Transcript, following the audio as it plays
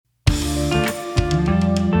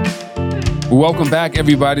Welcome back,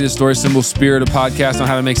 everybody, to Story Symbol Spirit, a podcast on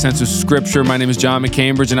how to make sense of Scripture. My name is John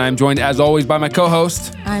McCambridge, and I am joined, as always, by my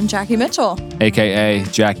co-host. I'm Jackie Mitchell. A.K.A.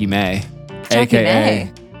 Jackie May. Jackie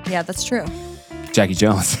May. Yeah, that's true. Jackie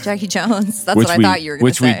Jones. Jackie Jones. That's what I thought you were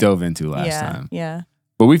going to say. Which we dove into last time. Yeah.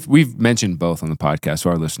 But we've mentioned both on the podcast, so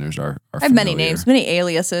our listeners are I have many names, many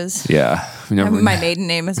aliases. Yeah. I have my maiden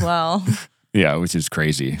name as well. Yeah, which is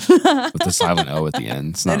crazy. With the silent O at the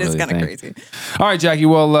end. It's not it really is kind of crazy. All right, Jackie.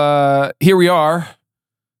 Well, here we are.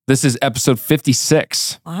 This is episode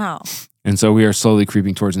 56. Wow. And so we are slowly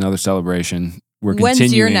creeping towards another celebration. We're continuing.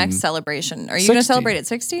 When's your next celebration? Are you going to celebrate at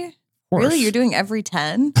 60? Really? You're doing every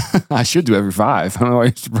 10? I should do every 5. I don't know why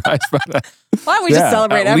you're surprised by that. Why don't we just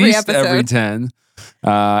celebrate every episode? Every 10.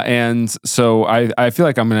 And so I feel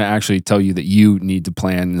like I'm going to actually tell you that you need to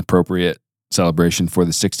plan an appropriate celebration for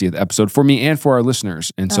the 60th episode for me and for our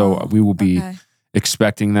listeners. And so we will be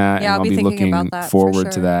expecting that. Yeah, and I'll be looking about that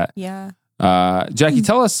forward to that. Yeah. Jackie,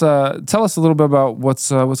 tell us a little bit about what's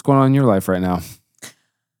going on in your life right now.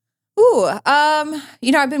 Ooh,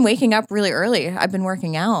 I've been waking up really early. I've been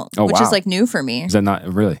working out, which is like new for me. Is that not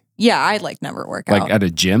really? Yeah, I never work out. Like at a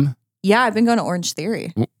gym? Yeah, I've been going to Orange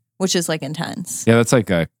Theory, which is like intense. Yeah, that's like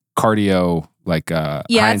a cardio, high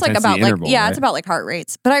it's like about interval, right? It's about like heart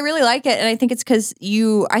rates. But I really like it, and I think it's because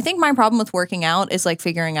I think my problem with working out is like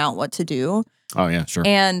figuring out what to do. Oh yeah, sure.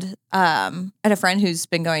 And I had a friend who's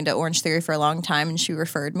been going to Orange Theory for a long time, and she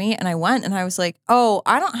referred me, and I went, and I was like, oh,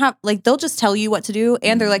 I don't have they'll just tell you what to do,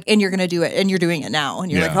 and they're like, and you're gonna do it, and you're doing it now,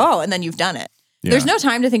 and you're like, oh, and then you've done it. Yeah. There's no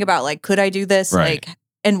time to think about could I do this, right.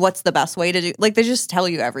 And what's the best way to do? They just tell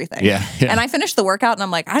you everything. Yeah. And I finished the workout, and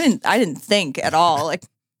I'm like, I didn't think at all.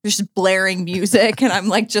 Just blaring music, and I'm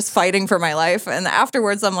just fighting for my life. And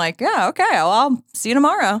afterwards, I'm like, yeah, okay, well, I'll see you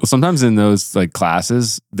tomorrow. Well, sometimes in those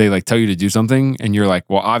classes, they tell you to do something, and you're like,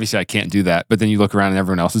 well, obviously I can't do that. But then you look around and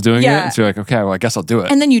everyone else is doing it, and so you're like, okay, well, I guess I'll do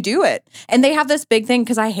it. And then you do it. And they have this big thing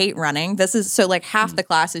because I hate running. This is half the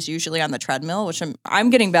class is usually on the treadmill, which I'm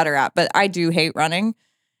getting better at, but I do hate running.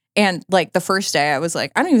 And the first day, I was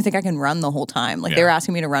like, I don't even think I can run the whole time. They were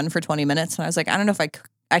asking me to run for 20 minutes, and I was like, I don't know if I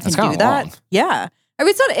can do that. Long. Yeah. I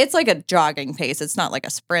mean, it's like a jogging pace. It's not like a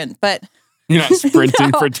sprint, but you're not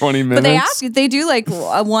sprinting for 20 minutes. But they do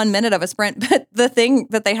a 1 minute of a sprint. But the thing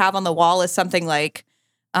that they have on the wall is something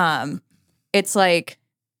it's like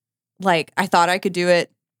I thought I could do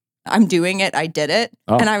it. I'm doing it. I did it.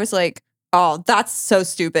 Oh. And I was like, oh, that's so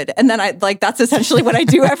stupid. And then that's essentially what I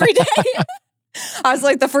do every day. I was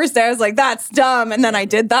like, the first day I was like, that's dumb. And then I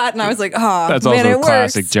did that. And I was like, oh, that's man, also it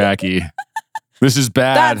classic works. This is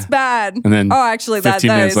bad. That's bad. And then actually, 15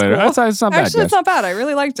 minutes later, cool. That's not bad. Actually, it's not bad. I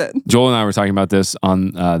really liked it. Joel and I were talking about this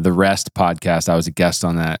on the Rest podcast. I was a guest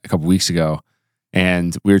on that a couple weeks ago.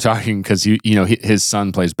 And we were talking because his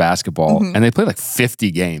son plays basketball, and they play 50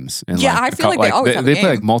 games. And I feel like they always have a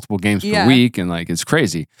play multiple games per week, and it's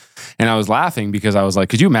crazy. And I was laughing because I was like,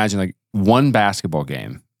 could you imagine one basketball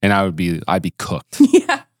game, and I'd be cooked.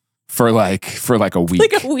 Yeah. For a week. Like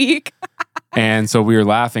a week. And so we were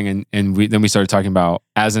laughing, and then we started talking about,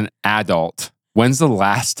 as an adult, when's the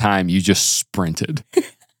last time you just sprinted?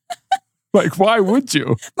 Why would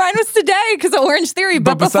you? Mine was today because of Orange Theory,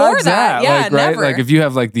 but before that, yeah, never. If you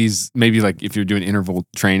have these, maybe if you're doing interval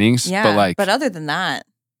trainings, but other than that,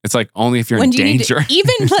 it's only if you're in danger.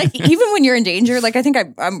 Even when you're in danger, I think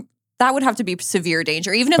I'm that would have to be severe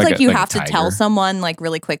danger. Even if you have to tell someone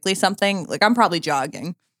really quickly something, I'm probably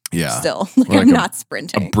jogging. Yeah. Still, I'm not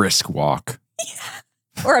sprinting. A brisk walk.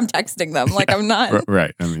 Yeah. Or I'm texting them. I'm not.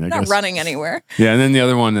 Right. I mean, I not guess. Running anywhere. Yeah. And then the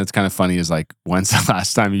other one that's kind of funny is when's the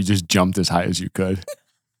last time you just jumped as high as you could?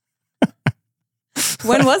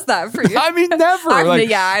 When was that for you? I mean, never. I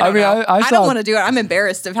don't know. I don't want to do it. I'm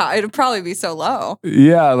embarrassed of how it'd probably be so low.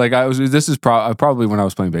 Yeah. This is probably when I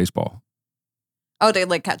was playing baseball. Oh, they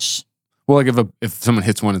catch. Well, if someone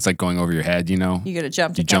hits one, it's going over your head, You get to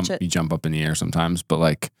jump to catch it. You jump up in the air sometimes,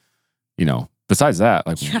 but besides that,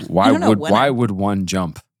 why would one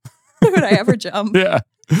jump? Why would I ever jump? Yeah.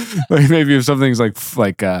 Maybe if something's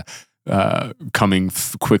coming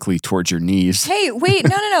quickly towards your knees. Hey, wait,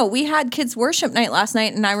 no. We had kids' worship night last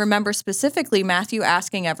night, and I remember specifically Matthew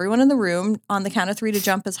asking everyone in the room on the count of 3 to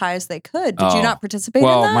jump as high as they could. Did you not participate in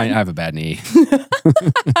that? I have a bad knee.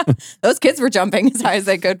 Those kids were jumping as high as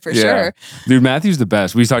they could for sure. Dude, Matthew's the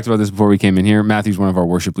best. We talked about this before we came in here. Matthew's one of our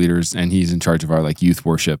worship leaders, and he's in charge of our youth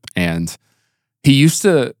worship. And he used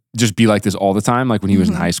to just be like this all the time. When he was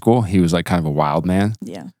in high school, he was kind of a wild man.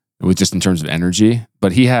 Yeah. With just in terms of energy.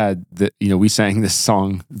 But he had we sang this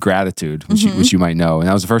song Gratitude, which you might know. And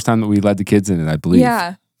that was the first time that we led the kids in it, I believe.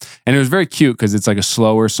 Yeah. And it was very cute because it's like a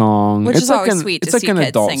slower song. Which it's is like always sweet to It's like see an kids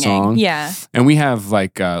adult singing. song. Yeah. And we have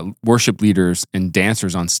like worship leaders and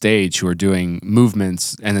dancers on stage who are doing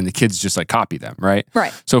movements, and then the kids just like copy them, right?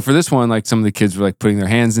 Right. So for this one, like some of the kids were like putting their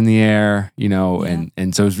hands in the air,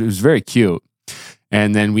 and so it was very cute.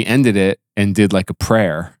 And then we ended it and did like a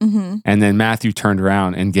prayer. Mm-hmm. And then Matthew turned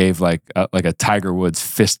around and gave like a Tiger Woods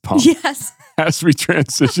fist pump. Yes. As we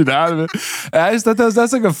transitioned out of it. And I just thought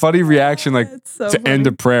that's like a funny reaction, like so to funny. end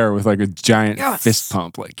a prayer with like a giant Yes. fist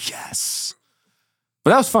pump. Like, yes.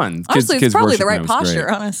 But that was fun. Honestly, it's probably the right worshiping, it was posture,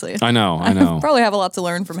 great. honestly. I know. Probably have a lot to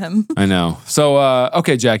learn from him. I know. So,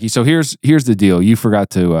 okay, Jackie. So here's the deal. You forgot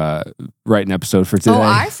to write an episode for today. Oh,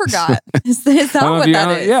 I forgot. Is that what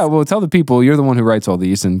that is? Yeah. Well, tell the people you're the one who writes all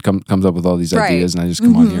these and comes up with all these ideas, and I just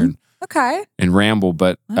come on here and ramble.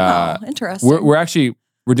 But interesting.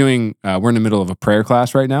 we're doing we're in the middle of a prayer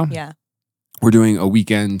class right now. Yeah. We're doing a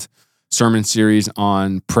weekend sermon series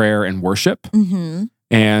on prayer and worship,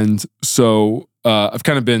 and so. I've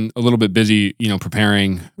kind of been a little bit busy,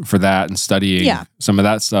 preparing for that and studying some of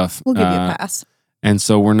that stuff. We'll give you a pass. And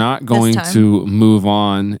so we're not going to move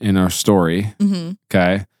on in our story,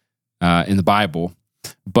 okay, in the Bible.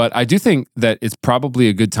 But I do think that it's probably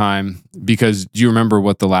a good time because do you remember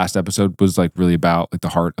what the last episode was like really about, like the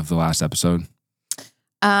heart of the last episode?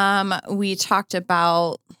 We talked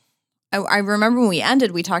about... I remember when we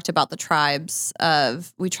ended, we talked about the tribes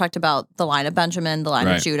we talked about the line of Benjamin, the line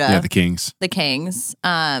of Judah. Yeah, the kings.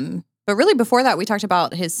 But really before that, we talked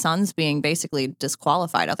about his sons being basically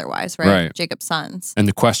disqualified otherwise, right? Jacob's sons. And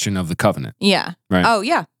the question of the covenant. Yeah. Right. Oh,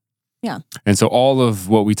 yeah. Yeah. And so all of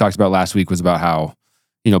what we talked about last week was about how,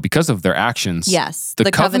 because of their actions. Yes.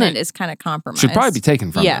 The covenant is kind of compromised. Should probably be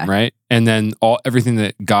taken from them, right? And then everything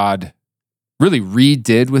that God really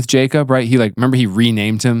redid with Jacob, right? He remember he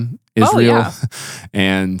renamed him Israel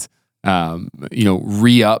and,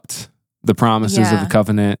 re-upped the promises of the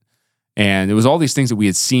covenant. And it was all these things that we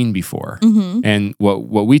had seen before. And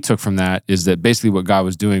what we took from that is that basically what God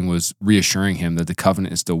was doing was reassuring him that the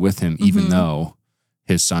covenant is still with him, even though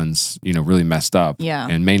his sons, really messed up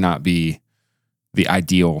and may not be the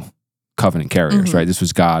ideal covenant carriers, right? This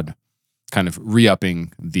was God kind of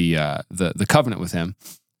re-upping the covenant with him.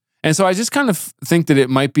 And so I just kind of think that it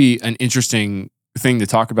might be an interesting thing to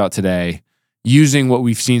talk about today, using what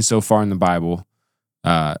we've seen so far in the Bible,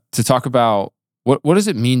 to talk about what does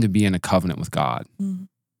it mean to be in a covenant with God?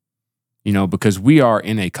 Because we are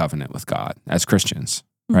in a covenant with God as Christians,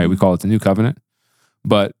 right? We call it the new covenant,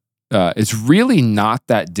 but it's really not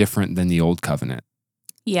that different than the old covenant.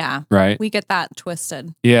 Yeah. Right? We get that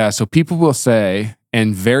twisted. Yeah. So people will say,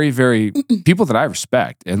 and very, very people that I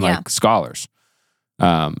respect and like scholars,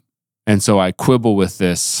 and so I quibble with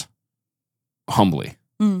this humbly.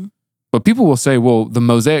 But people will say, well, the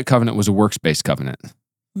Mosaic covenant was a works-based covenant.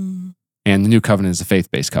 And the new covenant is a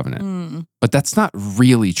faith-based covenant. But that's not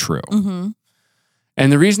really true.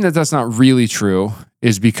 And the reason that that's not really true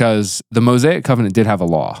is because the Mosaic covenant did have a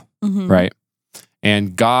law, right?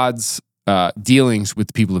 And God's dealings with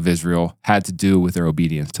the people of Israel had to do with their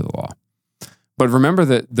obedience to the law. But remember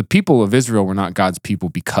that the people of Israel were not God's people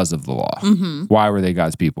because of the law. Why were they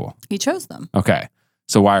God's people? He chose them. Okay.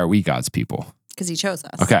 So why are we God's people? Because he chose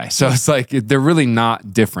us. Okay. So it's like, they're really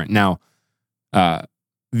not different. Now,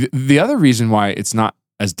 the other reason why it's not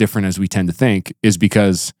as different as we tend to think is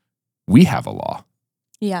because we have a law.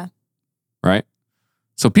 Yeah. Right?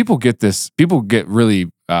 So people get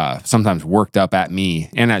really sometimes worked up at me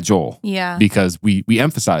and at Joel. Yeah. Because we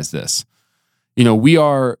emphasize this. We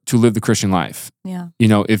are to live the Christian life. Yeah.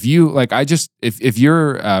 If you if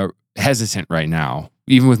you're hesitant right now,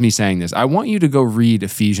 even with me saying this, I want you to go read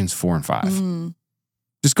Ephesians 4 and 5.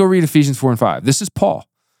 Just go read Ephesians 4 and 5. This is Paul.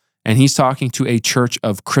 And he's talking to a church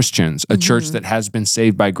of Christians, a church that has been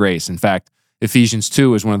saved by grace. In fact, Ephesians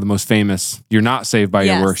 2 is one of the most famous. You're not saved by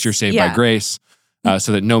your works, you're saved by grace,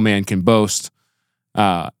 so that no man can boast.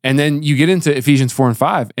 And then you get into Ephesians 4 and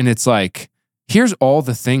 5, and it's like, here's all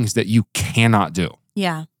the things that you cannot do.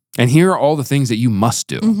 Yeah. And here are all the things that you must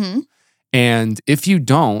do. And if you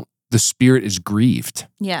don't, the Spirit is grieved.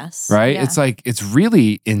 Yes. Right? Yeah. It's like, it's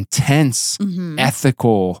really intense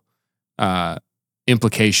ethical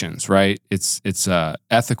implications, right? It's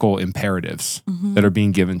ethical imperatives that are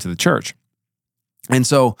being given to the church. And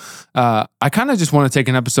so I kind of just want to take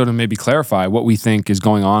an episode and maybe clarify what we think is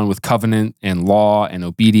going on with covenant and law and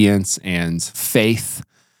obedience and faith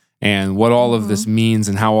and what all of this means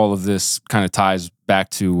and how all of this kind of ties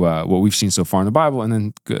back to what we've seen so far in the Bible and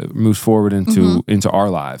then moves forward into our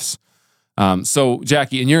lives. So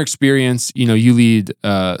Jackie, in your experience, you lead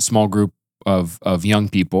a small group of young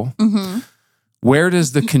people. where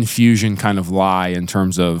does the confusion kind of lie in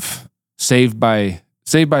terms of saved by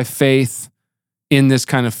faith in this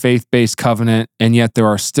kind of faith-based covenant, and yet there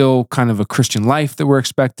are still kind of a Christian life that we're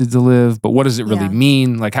expected to live, but what does it really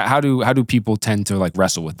mean? Like, how do people tend to like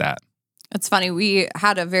wrestle with that? It's funny. We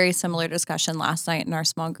had a very similar discussion last night in our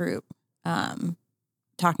small group,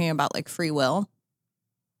 talking about like free will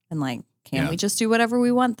and like, can we just do whatever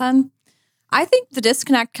we want then? I think the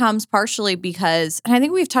disconnect comes partially because, and I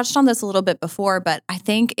think we've touched on this a little bit before, but I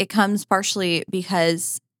think it comes partially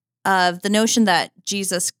because of the notion that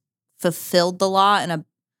Jesus fulfilled the law in an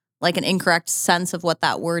incorrect sense of what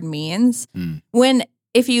that word means.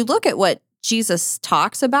 If you look at what Jesus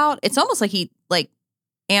talks about, it's almost like he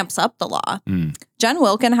amps up the law. Jen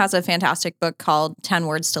Wilkin has a fantastic book called 10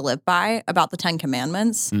 Words to Live By about the 10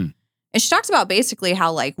 Commandments. And she talks about basically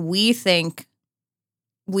how we think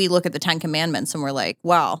we look at the 10 Commandments and we're like,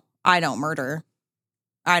 well, I don't murder.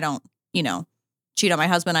 I don't, cheat on my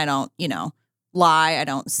husband. I don't, lie. I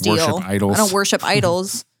don't steal. Worship idols. I don't worship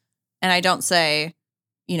idols. And I don't say,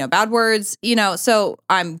 bad words, so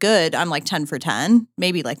I'm good. I'm 10 for 10,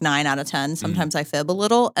 maybe 9 out of 10. Sometimes I fib a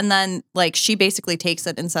little. And then she basically takes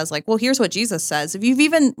it and says well, here's what Jesus says. If you've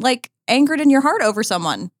even angered in your heart over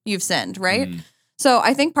someone, you've sinned, right? So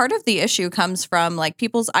I think part of the issue comes from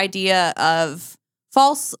people's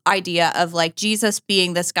false idea of Jesus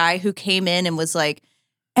being this guy who came in and was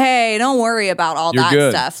hey, don't worry about all that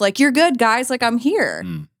good stuff. You're good, guys. I'm here.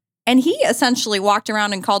 And he essentially walked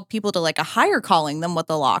around and called people to a higher calling than what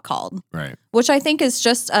the law called. Right. Which I think is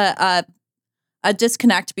just a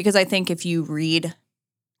disconnect, because I think if you read,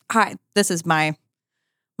 this is my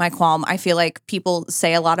qualm. I feel like people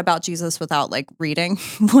say a lot about Jesus without reading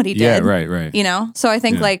what he did. Yeah, right. So I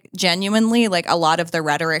think genuinely a lot of the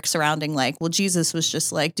rhetoric surrounding well, Jesus was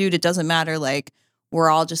just dude, it doesn't matter. We're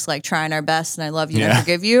all just trying our best and I love you and I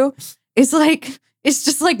forgive you. It's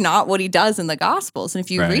just not what he does in the Gospels. And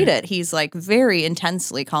if you read it, he's very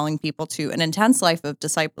intensely calling people to an intense life of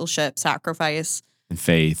discipleship, sacrifice, and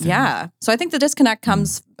faith. Yeah. So I think the disconnect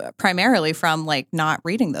comes primarily from not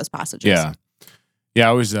reading those passages. Yeah. Yeah.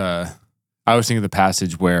 I was thinking of the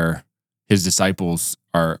passage where his disciples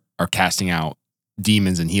are casting out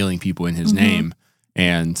demons and healing people in his name.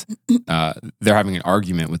 And they're having an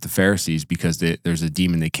argument with the Pharisees because there's a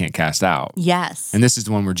demon they can't cast out. Yes. And this is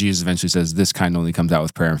the one where Jesus eventually says, this kind only comes out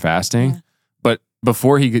with prayer and fasting. Yeah. But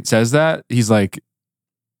before he says that, he's the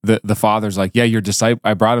father's yeah, your disciple,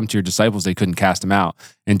 I brought him to your disciples, they couldn't cast him out.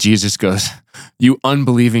 And Jesus goes, you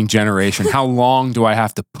unbelieving generation, how long do I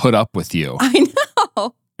have to put up with you? I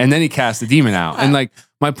know. And then he cast the demon out. And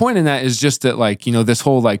my point in that is just that this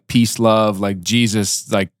whole peace, love,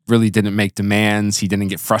 Jesus really didn't make demands. He didn't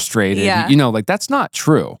get frustrated. Yeah. That's not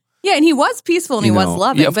true. Yeah, and he was peaceful and he was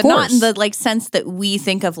loving, but course. not in the sense that we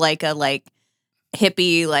think of a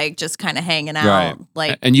hippie, just kind of hanging out.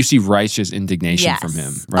 Right. And you see righteous indignation from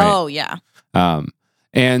him, right? Oh yeah.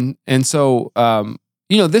 And so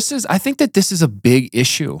I think that this is a big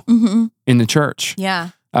issue in the church. Yeah.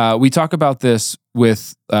 We talk about this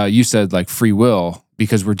with, you said free will,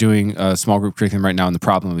 because we're doing a small group curriculum right now on the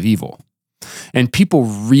problem of evil. And people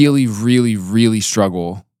really, really, really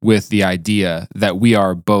struggle with the idea that we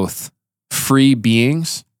are both free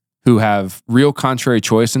beings who have real contrary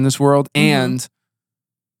choice in this world and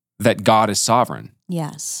that God is sovereign.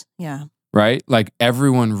 Yes. Yeah. Right?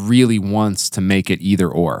 Everyone really wants to make it either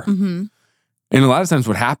or. And a lot of times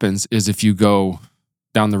what happens is if you go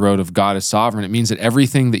down the road of God is sovereign, it means that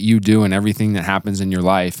everything that you do and everything that happens in your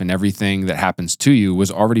life and everything that happens to you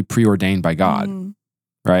was already preordained by God,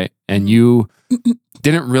 right? And you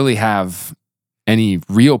didn't really have any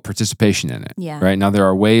real participation in it, right? Now, there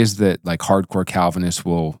are ways that hardcore Calvinists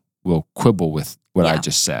will quibble with what I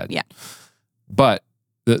just said. Yeah. But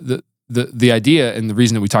the idea and the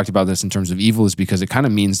reason that we talked about this in terms of evil is because it kind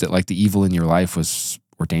of means that the evil in your life was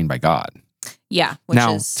ordained by God. Yeah.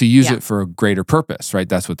 Now, to use it for a greater purpose, right?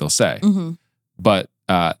 That's what they'll say. But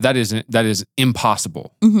that is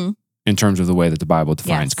impossible in terms of the way that the Bible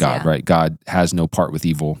defines God, right? God has no part with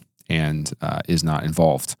evil and is not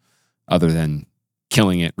involved other than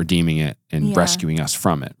killing it, redeeming it, and rescuing us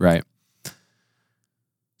from it, right?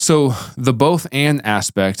 So the both and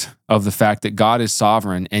aspect of the fact that God is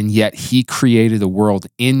sovereign and yet he created a world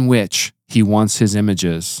in which he wants his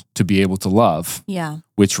images to be able to love,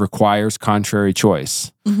 which requires contrary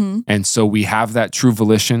choice. And so we have that true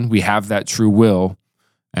volition, we have that true will,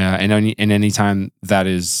 and any time that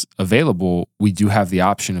is available, we do have the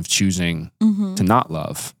option of choosing to not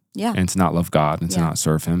love and to not love God and to not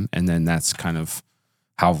serve him. And then that's kind of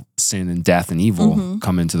how sin and death and evil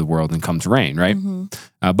come into the world and come to reign, right?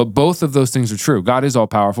 But both of those things are true. God is all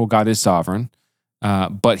powerful. God is sovereign.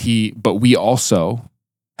 but we also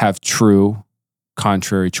have true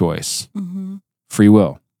contrary choice, free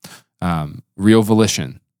will, real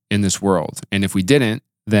volition in this world. And if we didn't,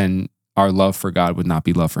 then our love for God would not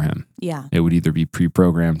be love for him. Yeah. It would either be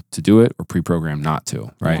pre-programmed to do it or pre-programmed not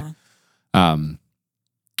to, right? Yeah.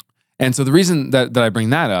 And so the reason that I bring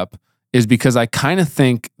that up is because I kind of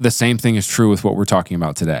think the same thing is true with what we're talking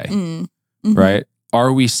about today, right?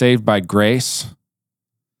 Are we saved by grace?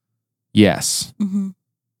 Yes.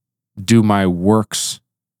 Do my works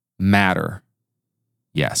matter?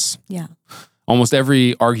 Yes. Yeah. Almost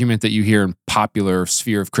every argument that you hear in popular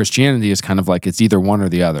sphere of Christianity is kind of like it's either one or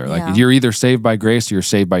the other. Like you're either saved by grace or you're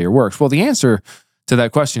saved by your works. Well, the answer to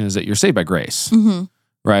that question is that you're saved by grace,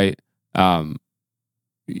 right?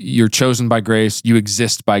 You're chosen by grace. You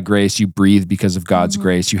exist by grace. You breathe because of God's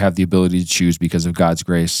grace. You have the ability to choose because of God's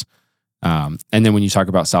grace. And then when you talk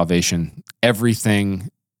about salvation, every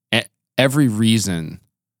reason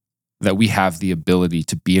that we have the ability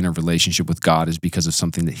to be in a relationship with God is because of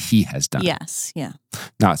something that he has done. Yes, yeah.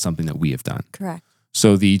 Not something that we have done. Correct.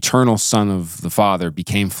 So the eternal Son of the Father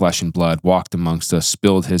became flesh and blood, walked amongst us,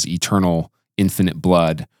 spilled his eternal infinite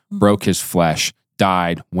blood, broke his flesh,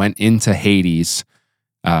 died, went into Hades,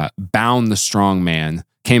 bound the strong man,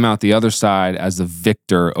 came out the other side as the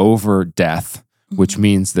victor over death, which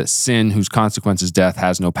means that sin, whose consequence is death,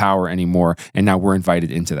 has no power anymore. And now we're invited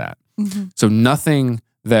into that. So nothing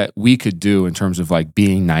that we could do in terms of like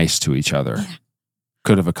being nice to each other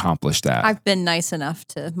could have accomplished that. I've been nice enough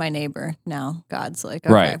to my neighbor. Now God's like,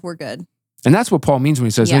 okay, we're good. And that's what Paul means when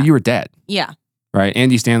he says, no, you were dead. Yeah. Right?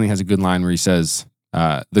 Andy Stanley has a good line where he says,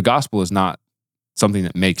 the gospel is not something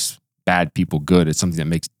that makes bad people good. It's something that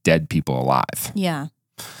makes dead people alive. Yeah.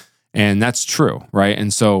 And that's true, right?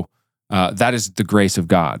 And so that is the grace of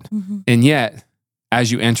God. And yet,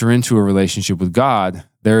 as you enter into a relationship with God,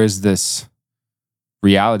 there is this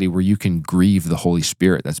reality where you can grieve the Holy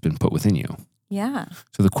Spirit that's been put within you. Yeah.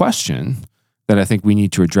 So the question that I think we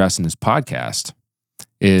need to address in this podcast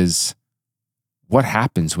is, what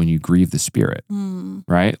happens when you grieve the Spirit,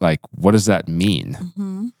 right? Like, what does that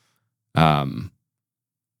mean? I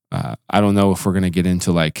don't know if we're going to get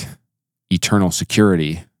into like eternal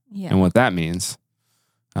security and what that means,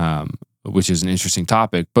 which is an interesting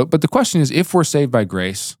topic. But the question is, if we're saved by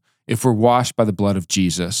grace, if we're washed by the blood of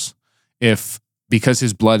Jesus, if because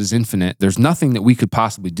his blood is infinite, there's nothing that we could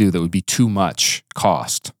possibly do that would be too much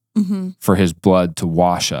cost for his blood to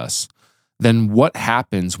wash us, then what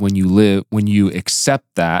happens when you accept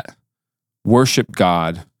that, worship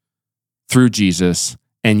God through Jesus,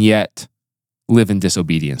 and yet live in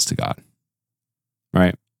disobedience to God?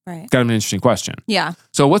 Right? Right. Kind of an interesting question. Yeah.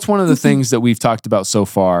 So what's one of the things that we've talked about so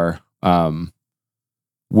far,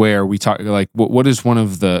 where we talk, like, what is some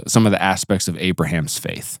of the aspects of Abraham's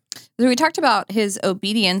faith? So we talked about his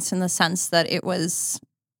obedience in the sense that it was,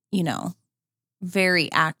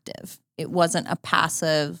 very active. It wasn't a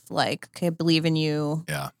passive, like, okay, I believe in you.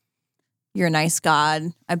 Yeah. You're a nice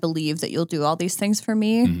God. I believe that you'll do all these things for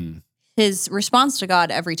me. His response to God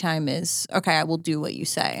every time is, okay, I will do what you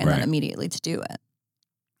say, and then immediately to do it.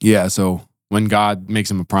 Yeah. So when God makes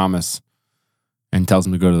him a promise and tells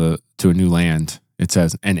him to go to a new land, it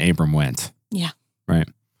says, and Abram went. Yeah. Right.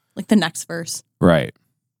 Like the next verse. Right.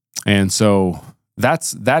 And so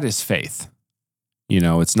that is faith.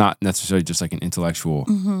 It's not necessarily just like an intellectual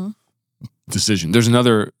decision. There's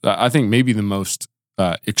another, I think maybe the most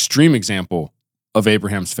extreme example of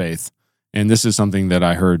Abraham's faith, and this is something that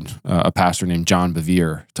I heard a pastor named John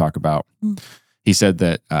Bevere talk about. He said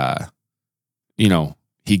that,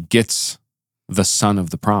 he gets the son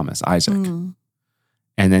of the promise, Isaac. And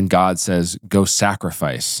then God says, go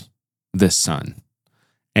sacrifice this son.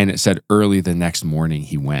 And it said early the next morning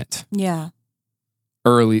he went. Yeah.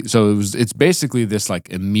 Early. So it's basically this like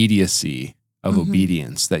immediacy of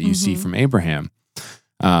obedience that you see from Abraham.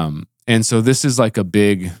 And so this is like a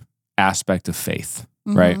big aspect of faith,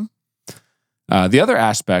 right? The other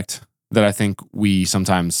aspect that I think we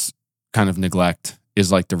sometimes kind of neglect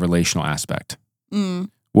is like the relational aspect.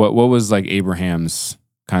 What was like Abraham's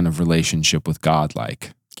kind of relationship with God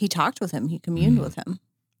like? He talked with him. He communed with him.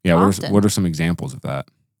 Yeah. What are some examples of that?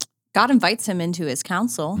 God invites him into his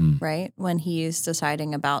council, right? When he's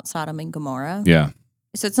deciding about Sodom and Gomorrah. Yeah.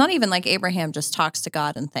 So it's not even like Abraham just talks to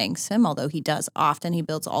God and thanks him, although he does often. He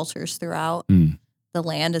builds altars throughout the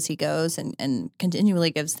land as he goes and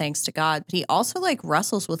continually gives thanks to God. But he also like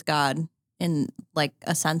wrestles with God in like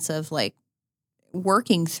a sense of like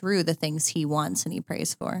working through the things he wants and he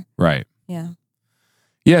prays for. Right. Yeah.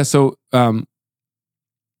 Yeah. So one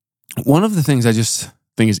of the things I just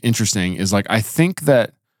think is interesting is like, I think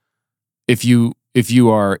that if you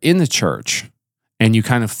are in the church and you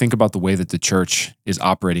kind of think about the way that the church is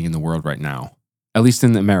operating in the world right now, at least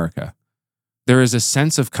in America, there is a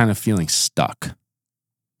sense of kind of feeling stuck.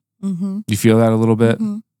 You feel that a little bit?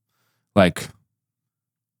 Like,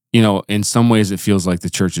 in some ways it feels like the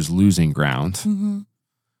church is losing ground.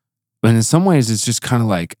 But in some ways it's just kind of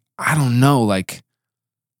like, I don't know, like,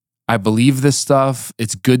 I believe this stuff.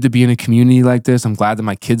 It's good to be in a community like this. I'm glad that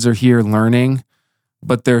my kids are here learning.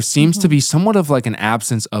 But there seems to be somewhat of like an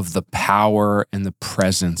absence of the power and the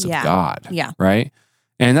presence of God. Right?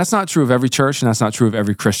 And that's not true of every church, and that's not true of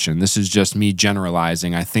every Christian. This is just me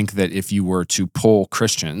generalizing. I think that if you were to poll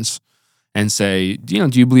Christians and say, do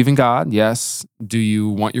you believe in God? Yes. Do you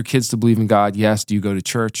want your kids to believe in God? Yes. Do you go to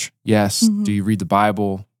church? Yes. Do you read the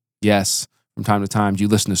Bible? Yes. From time to time. Do you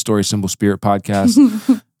listen to Story Symbol Spirit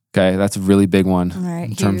podcast? Okay, that's a really big one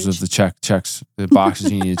in terms of the checks, the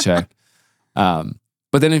boxes you need to check.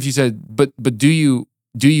 But then if you said, but do you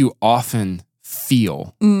often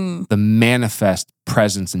feel the manifest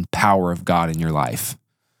presence and power of God in your life?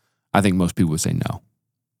 I think most people would say no.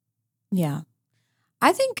 Yeah.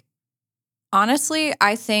 Honestly,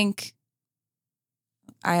 I think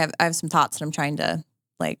I have some thoughts that I'm trying to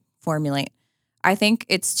like formulate. I think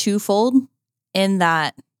it's twofold in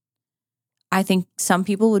that I think some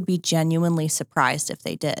people would be genuinely surprised if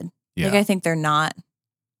they did. Yeah. Like, I think they're not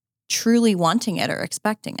truly wanting it or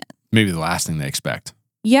expecting it. Maybe the last thing they expect.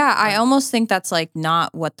 Yeah, I almost think that's like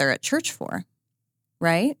not what they're at church for,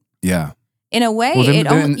 right? Yeah. In a way,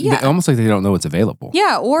 almost like they don't know it's available.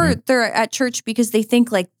 Yeah, or they're at church because they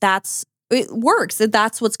think like it works.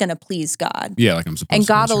 That's what's going to please God. Yeah, like I'm supposed to. And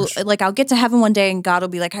God will, like, I'll get to heaven one day and God will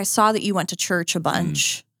be like, I saw that you went to church a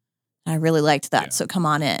bunch. I really liked that. So come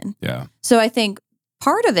on in. Yeah. So I think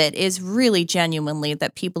part of it is really genuinely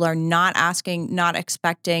that people are not asking, not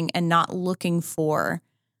expecting, and not looking for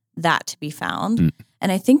that to be found.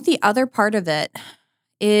 And I think the other part of it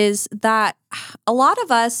is that a lot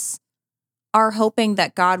of us are hoping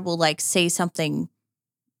that God will like say something,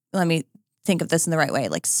 let me think of this in the right way,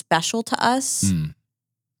 like special to us.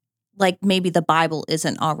 Like maybe the Bible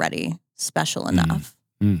isn't already special enough.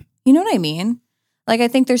 You know what I mean? Like, I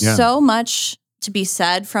think there's so much to be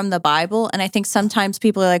said from the Bible. And I think sometimes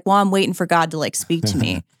people are like, well, I'm waiting for God to like speak to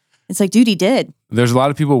me. It's like, dude, he did. There's a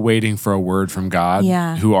lot of people waiting for a word from God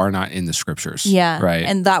who are not in the scriptures. Yeah. Right.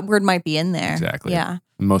 And that word might be in there. Exactly. Yeah.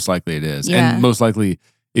 Most likely it is. Yeah. And most likely,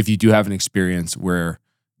 if you do have an experience where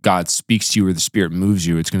God speaks to you or the Spirit moves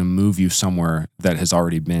you, it's going to move you somewhere that has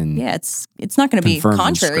already been. Yeah. It's not going to be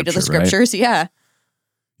contrary to the scriptures. Right? Yeah.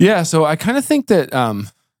 Yeah. So I kind of think that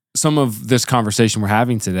some of this conversation we're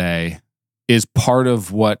having today is part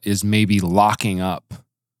of what is maybe locking up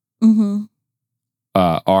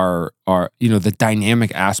our the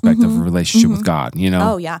dynamic aspect of a relationship with God.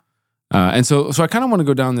 Oh yeah. And so I kind of want to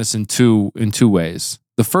go down this in two ways.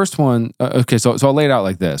 The first one, so I'll lay it out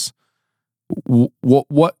like this.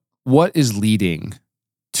 What is leading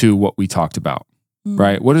to what we talked about,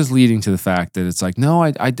 right? What is leading to the fact that it's like, no,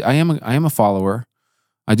 I am a follower.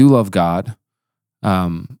 I do love God,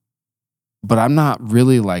 but I'm not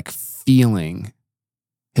really like feeling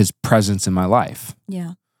His presence in my life.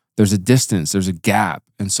 Yeah. There's a distance, there's a gap,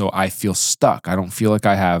 and so I feel stuck. I don't feel like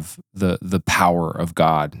I have the power of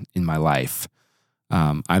God in my life.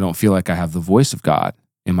 I don't feel like I have the voice of God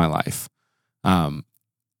in my life. And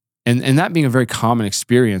that being a very common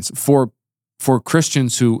experience for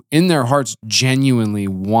Christians who in their hearts genuinely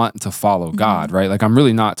want to follow God, right? Like, I'm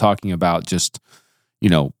really not talking about just,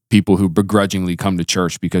 people who begrudgingly come to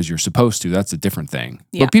church because you're supposed to. That's a different thing.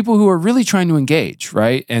 Yeah. But people who are really trying to engage,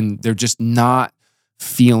 right? And they're just not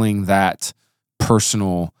feeling that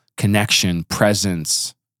personal connection,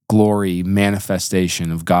 presence, glory,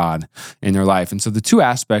 manifestation of God in their life. And so the two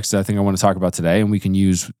aspects that I think I want to talk about today, and we can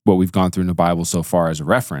use what we've gone through in the Bible so far as a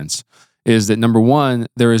reference, is that number one,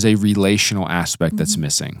 there is a relational aspect that's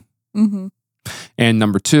missing. And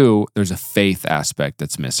number two, there's a faith aspect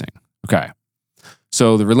that's missing. Okay.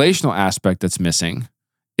 So the relational aspect that's missing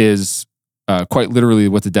is quite literally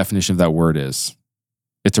what the definition of that word is.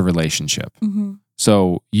 It's a relationship.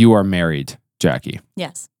 So you are married, Jackie.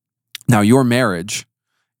 Yes. Now your marriage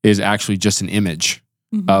is actually just an image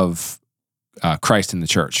of Christ in the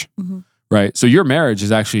church, right? So your marriage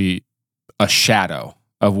is actually a shadow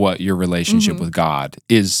of what your relationship with God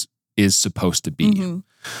is supposed to be.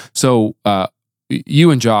 So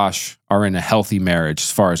you and Josh are in a healthy marriage,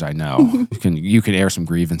 as far as I know. You can air some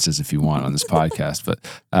grievances if you want on this podcast,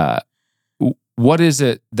 but what is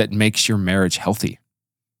it that makes your marriage healthy?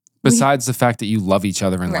 Besides the fact that you love each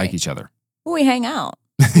other and like each other. Well, we hang out.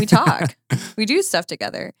 We talk. We do stuff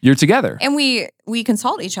together. You're together. And we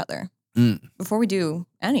consult each other before we do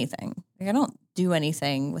anything. Like, I don't do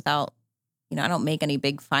anything without, I don't make any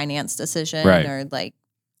big finance decision Right. or like,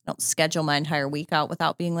 I don't schedule my entire week out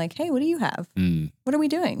without being like, hey, what do you have? What are we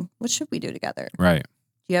doing? What should we do together? Right.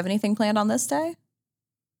 Do you have anything planned on this day?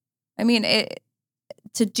 I mean,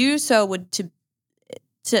 to do so would to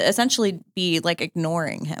essentially be like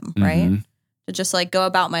ignoring him, right? To just like go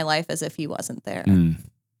about my life as if he wasn't there.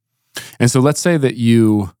 And so let's say that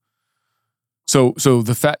so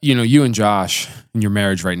the fact, you and Josh in your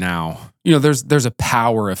marriage right now, there's a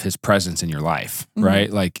power of his presence in your life, right?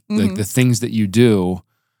 Like the things that you do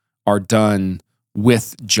are done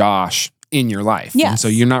with Josh in your life. Yes. And so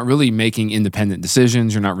you're not really making independent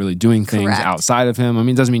decisions. You're not really doing things Correct. outside of him. I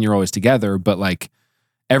mean, it doesn't mean you're always together, but like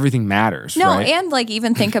everything matters, No, right? and like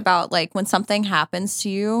even think about like when something happens to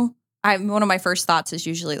you, one of my first thoughts is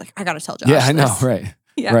usually like, I got to tell Josh. Yeah, I know, this. right.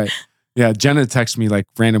 Yeah. Right. Yeah, Jenna texts me like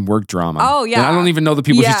random work drama. Oh, yeah. And I don't even know the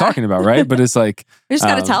people she's talking about, right? But it's like... You just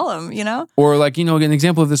got to tell him, Or like, an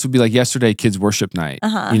example of this would be like yesterday, kids worship night.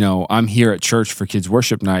 I'm here at church for kids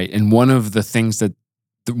worship night. And one of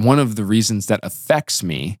the reasons that affects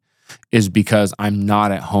me is because I'm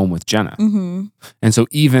not at home with Jenna. And so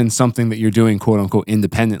even something that you're doing, quote unquote,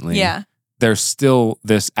 independently, there's still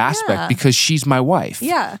this aspect because she's my wife.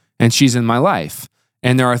 Yeah. And she's in my life.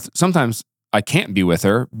 And there are sometimes I can't be with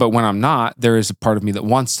her, but when I'm not, there is a part of me that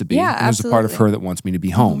wants to be. Yeah, and there's a part of her that wants me to be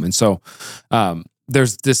home. And so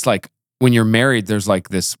there's this like, when you're married, there's like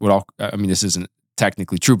this, this isn't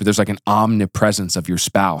technically true, but there's like an omnipresence of your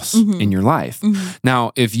spouse in your life.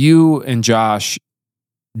 Now, if you and Josh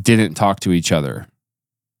didn't talk to each other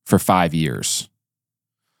for 5 years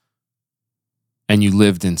and you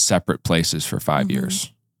lived in separate places for 5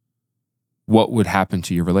 years, what would happen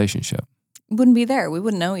to your relationship? Wouldn't be there. We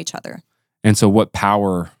wouldn't know each other. And so what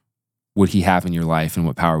power would he have in your life and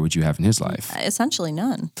what power would you have in his life? Essentially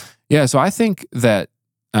none. Yeah, so I think that,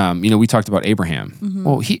 we talked about Abraham.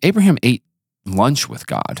 Well, Abraham ate lunch with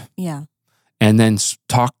God. Yeah. And then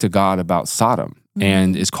talked to God about Sodom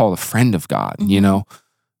and is called a friend of God,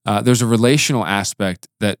 There's a relational aspect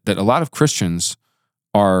that a lot of Christians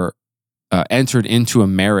are entered into a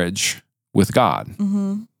marriage with God,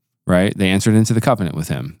 right? They entered into the covenant with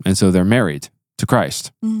him. And so they're married to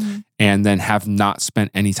Christ and then have not spent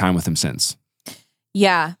any time with him since.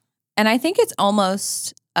 Yeah. And I think it's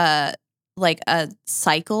almost like a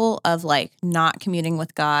cycle of like not communing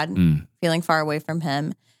with God, feeling far away from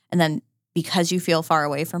him. And then because you feel far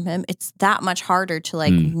away from him, it's that much harder to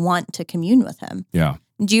like want to commune with him. Yeah.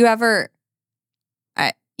 Do you ever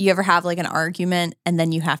have like an argument and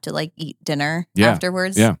then you have to like eat dinner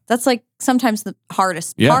afterwards? Yeah. That's like sometimes the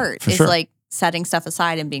hardest part is sure. like setting stuff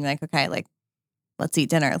aside and being like, okay, like let's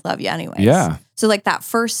eat dinner. Love you anyways. Yeah. So like that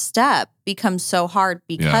first step becomes so hard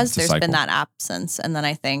because there's cycle. been that absence. And then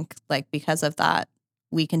I think like because of that,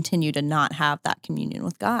 we continue to not have that communion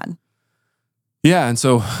with God. Yeah. And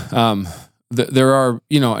so there are,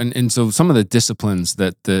 and so some of the disciplines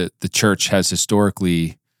that the church has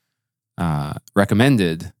historically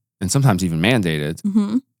recommended and sometimes even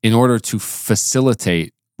mandated in order to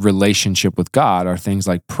facilitate relationship with God are things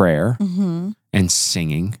like prayer and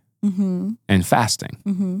singing and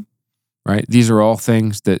fasting, right? These are all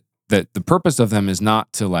things that the purpose of them is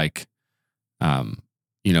not to like,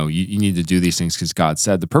 you need to do these things because God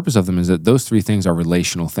said. The purpose of them is that those three things are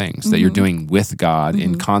relational things that you're doing with God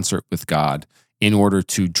in concert with God in order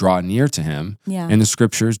to draw near to him. Yeah. In the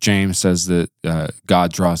scriptures, James says that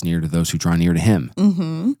God draws near to those who draw near to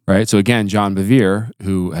him, right? So again, John Bevere,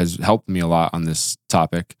 who has helped me a lot on this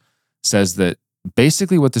topic, says that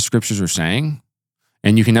basically what the scriptures are saying,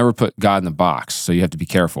 and you can never put God in a box, so you have to be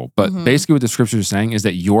careful, but basically what the scriptures are saying is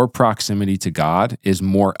that your proximity to God is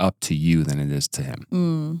more up to you than it is to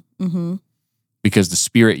him. Because the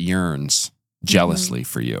Spirit yearns jealously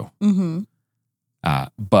for you.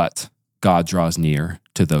 But God draws near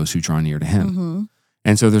to those who draw near to him.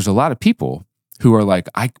 And so there's a lot of people who are like,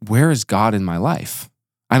 where is God in my life?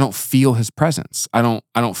 I don't feel his presence. I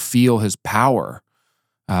don't feel his power.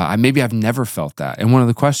 Maybe I've never felt that. And one of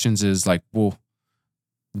the questions is like, well,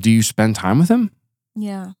 do you spend time with him?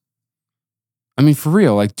 Yeah. I mean, for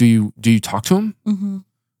real, like, do you talk to him?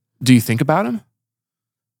 Do you think about him?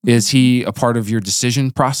 Is he a part of your decision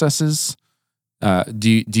processes?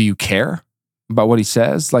 Do you care about what he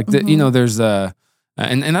says? Like, there's and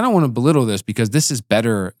I don't want to belittle this because this is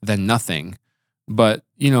better than nothing. But,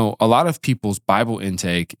 a lot of people's Bible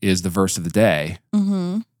intake is the verse of the day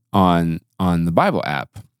on the Bible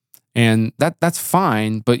app. And that's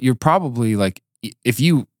fine, but you're probably like, if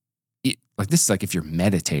you, like this is like if you're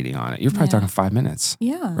meditating on it, you're probably talking 5 minutes.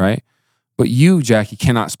 Yeah. Right? But you, Jackie,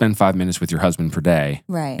 cannot spend 5 minutes with your husband per day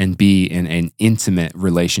and be in an intimate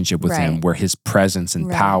relationship with him where his presence and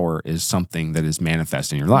power is something that is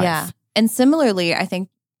manifest in your life. Yeah. And similarly, I think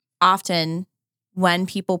often when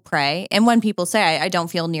people pray and when people say, I don't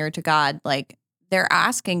feel near to God, like they're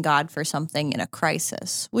asking God for something in a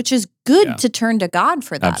crisis, which is good to turn to God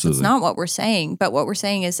for that. Absolutely. That's not what we're saying. But what we're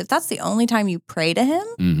saying is if that's the only time you pray to him,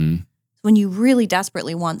 Mm-hmm. when you really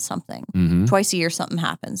desperately want something, Mm-hmm. twice a year something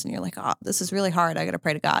happens and you're like, oh, this is really hard. I got to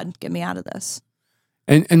pray to God. Get me out of this.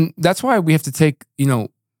 And that's why we have to take,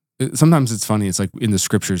 sometimes it's funny. It's like in the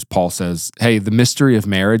scriptures, Paul says, hey, the mystery of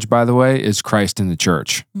marriage, by the way, is Christ in the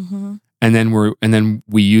church. Mm-hmm. And then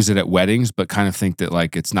we use it at weddings, but kind of think that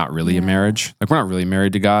like it's not really a marriage. Like we're not really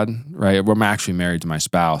married to God, right? I'm actually married to my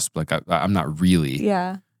spouse, but like I'm not really.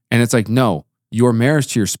 Yeah. And it's like, no, your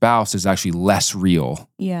marriage to your spouse is actually less real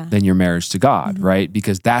than your marriage to God, right?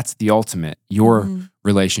 Because that's the ultimate. Your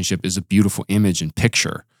relationship is a beautiful image and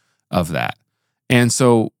picture of that. And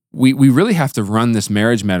so we really have to run this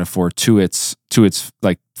marriage metaphor to its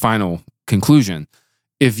like final conclusion.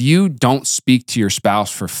 If you don't speak to your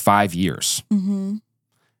spouse for 5 years,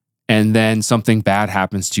 and then something bad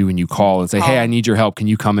happens to you and you call and say, hey, I need your help. Can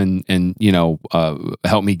you come and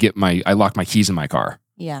help me get I locked my keys in my car.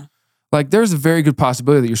 Yeah. Like there's a very good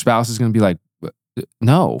possibility that your spouse is going to be like,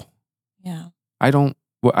 no. Yeah. I don't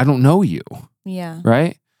know you. Yeah.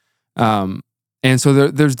 Right? And so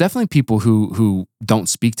there's definitely people who don't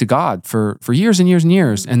speak to God for years and years and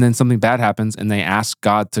years, and then something bad happens and they ask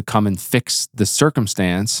God to come and fix the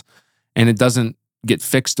circumstance, and it doesn't get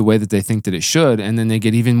fixed the way that they think that it should, and then they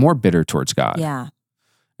get even more bitter towards God. Yeah.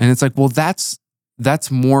 And it's like, well, that's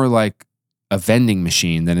more like a vending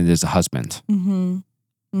machine than it is a husband. Mm-hmm.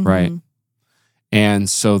 Mm-hmm. Right? And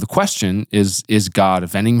so the question is God a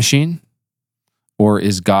vending machine, or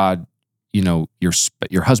is God,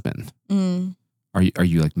 your husband? Mm. Are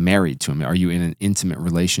you like married to him? Are you in an intimate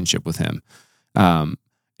relationship with him?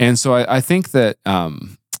 And so I think that,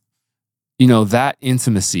 that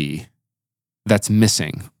intimacy that's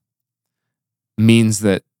missing means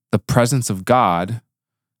that the presence of God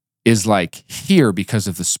is like here because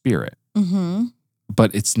of the Spirit,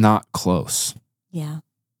 but it's not close. Yeah.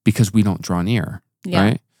 Because we don't draw near,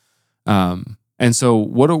 right? And so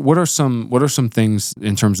what are some things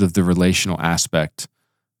in terms of the relational aspect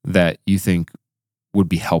that you think would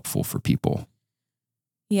be helpful for people?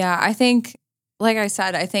 Yeah, I think, like I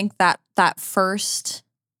said, I think that first,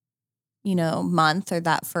 month or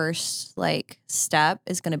that first step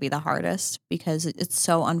is going to be the hardest because it's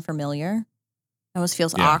so unfamiliar. It almost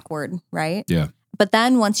feels awkward, right? Yeah. But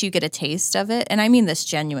then once you get a taste of it, and I mean this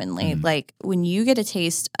genuinely, like when you get a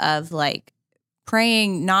taste of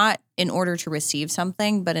praying not in order to receive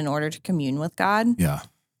something, but in order to commune with God,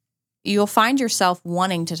 you'll find yourself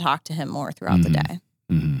wanting to talk to him more throughout the day.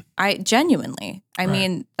 Mm-hmm. I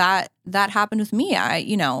mean, that happened with me.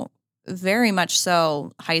 Very much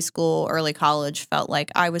so high school, early college felt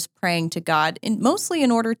like I was praying to God mostly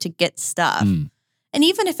in order to get stuff. And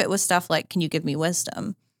even if it was stuff like, can you give me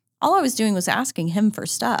wisdom? All I was doing was asking him for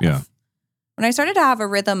stuff. Yeah. When I started to have a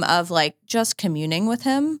rhythm of just communing with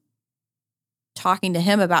him, talking to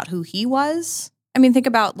him about who he was. I mean, think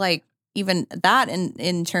about even that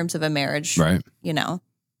in terms of a marriage, right?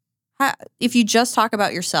 If you just talk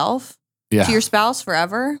about yourself to your spouse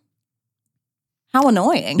forever, how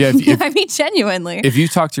annoying. Yeah, I mean, genuinely. If you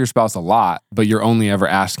talk to your spouse a lot, but you're only ever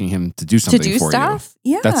asking him to do something for stuff?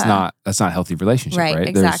 you, yeah, that's not a healthy relationship, right?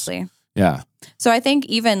 Exactly. Yeah. So I think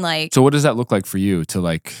even So what does that look like for you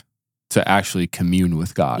to actually commune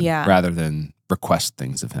with God rather than request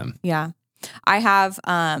things of him? Yeah. I have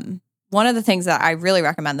one of the things that I really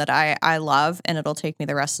recommend that I love, and it'll take me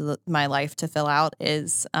the rest of my life to fill out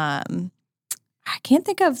is I can't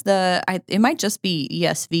think of it might just be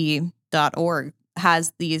esv.org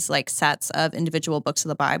has these sets of individual books of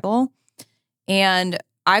the Bible. And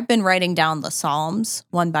I've been writing down the Psalms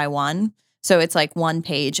one by one. So it's one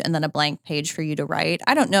page and then a blank page for you to write.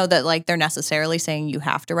 I don't know that they're necessarily saying you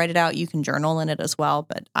have to write it out. You can journal in it as well,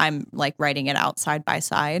 but I'm writing it out side by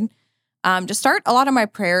side. To start a lot of my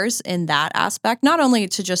prayers in that aspect, not only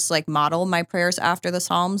to just model my prayers after the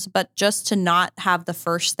Psalms, but just to not have the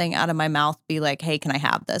first thing out of my mouth be hey, can I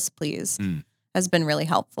have this, please? Has been really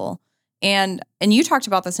helpful. And you talked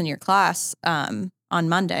about this in your class on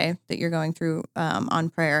Monday that you're going through on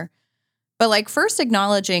prayer. But first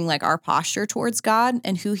acknowledging our posture towards God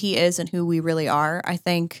and who he is and who we really are, I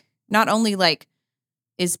think not only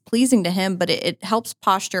is pleasing to him, but it helps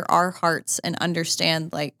posture our hearts and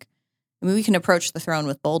understand we can approach the throne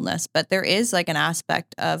with boldness, but there is an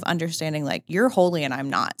aspect of understanding you're holy and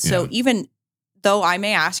I'm not. So even though I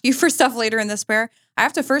may ask you for stuff later in this prayer, I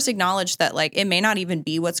have to first acknowledge that like it may not even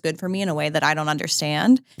be what's good for me in a way that I don't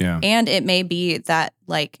understand. Yeah. And it may be that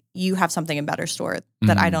like you have something in better store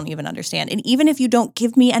that I don't even understand. And even if you don't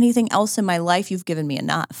give me anything else in my life, you've given me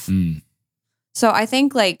enough. So I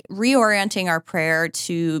think like reorienting our prayer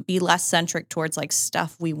to be less centric towards like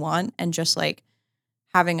stuff we want and just like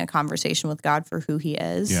having a conversation with God for who he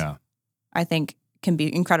is. Yeah. I think can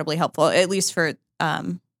be incredibly helpful, at least for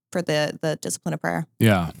the discipline of prayer.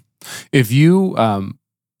 Yeah. If you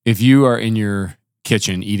are in your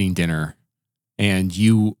kitchen eating dinner and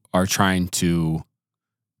you are trying to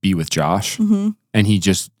be with Josh and he's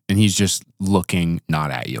just looking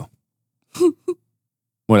not at you.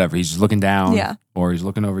 Whatever, he's just looking down or he's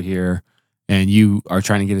looking over here and you are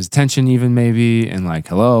trying to get his attention even maybe and like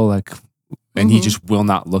hello like and he just will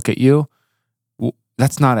not look at you. Well,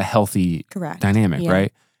 that's not a healthy dynamic,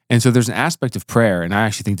 right? And so there's an aspect of prayer, and I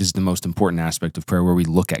actually think this is the most important aspect of prayer where we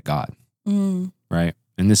look at God, right?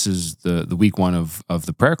 And this is the week one of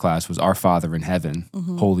the prayer class was Our Father in Heaven,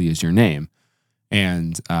 holy is your name.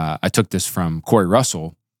 And I took this from Corey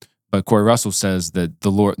Russell, but Corey Russell says that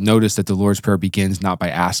notice that the Lord's Prayer begins not by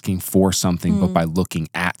asking for something, but by looking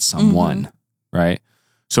at someone, right?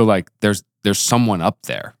 So like there's someone up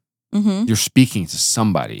there. You're speaking to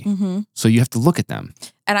somebody. So you have to look at them.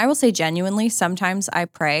 And I will say genuinely, sometimes I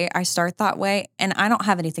pray, I start that way, and I don't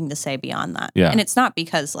have anything to say beyond that. Yeah. And it's not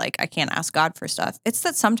because like I can't ask God for stuff. It's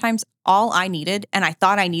that sometimes all I needed, and I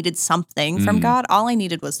thought I needed something from God, all I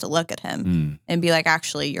needed was to look at him and be like,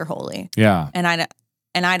 actually, you're holy. Yeah. And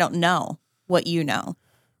I don't know what you know.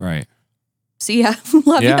 Right. See ya.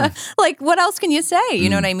 Love ya. Like, what else can you say? You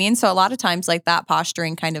know what I mean? So a lot of times like that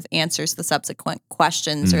posturing kind of answers the subsequent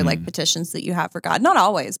questions or like petitions that you have for God. Not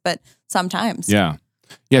always, but sometimes. Yeah.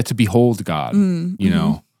 Yeah. To behold God, you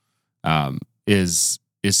know, is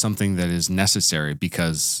something that is necessary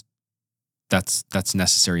because that's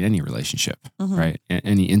necessary in any relationship, right?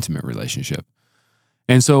 Any intimate relationship.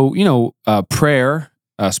 And so, you know, prayer,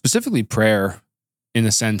 specifically prayer, in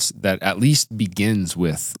the sense that at least begins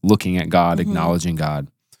with looking at God, acknowledging God.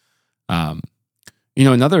 You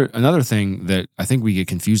know, another thing that I think we get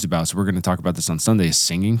confused about, so we're going to talk about this on Sunday, is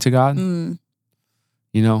singing to God.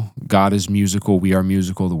 You know, God is musical, we are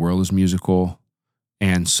musical, the world is musical.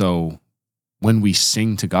 And so when we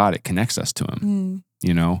sing to God, it connects us to him,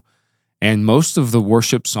 you know? And most of the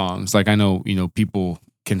worship songs, like I know, you know, people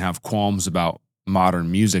can have qualms about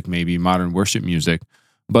modern music, maybe modern worship music,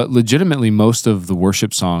 but legitimately, most of the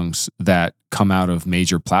worship songs that come out of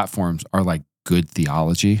major platforms are like good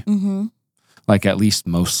theology. Like at least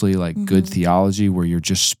mostly like good theology where you're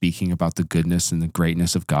just speaking about the goodness and the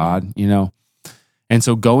greatness of God, you know? And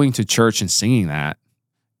so going to church and singing that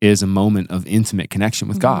is a moment of intimate connection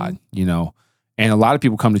with God, you know? And a lot of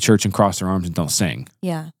people come to church and cross their arms and don't sing.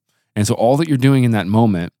 Yeah. And so all that you're doing in that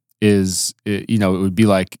moment is, you know, it would be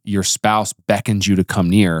like your spouse beckons you to come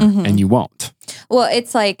near and you won't. Well,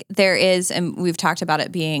 it's like there is, and we've talked about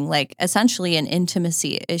it being like essentially an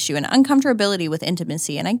intimacy issue, an uncomfortability with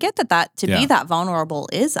intimacy. And I get that to be that vulnerable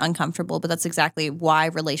is uncomfortable, but that's exactly why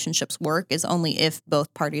relationships work is only if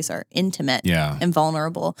both parties are intimate and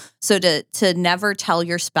vulnerable. So to never tell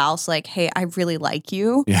your spouse like, hey, I really like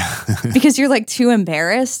you because you're like too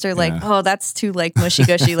embarrassed or like, oh, that's too like mushy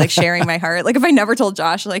gushy, like sharing my heart. Like if I never told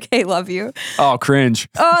Josh like, hey, love you. Oh, cringe.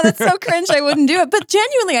 Oh, that's so cringe. I wouldn't do it. But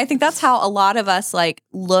genuinely, I think that's how a lot of us like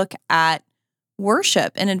look at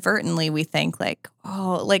worship, and inadvertently we think like,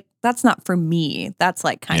 oh, like that's not for me. That's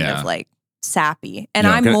like kind of like sappy, and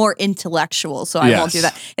I'm more intellectual, so I won't do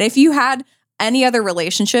that. And if you had any other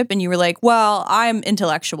relationship and you were like, well, I'm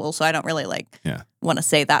intellectual, so I don't really like want to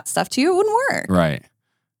say that stuff to you, it wouldn't work. Right.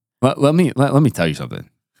 Let me tell you something.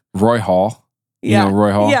 Roy Hall. You know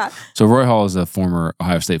Roy Hall? Yeah. So Roy Hall is a former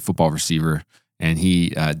Ohio State football receiver, and he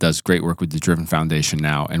does great work with the Driven Foundation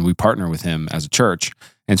now, and we partner with him as a church.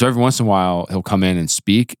 And so every once in a while, he'll come in and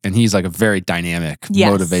speak, and he's like a very dynamic,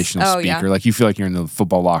 motivational speaker. Like you feel like you're in the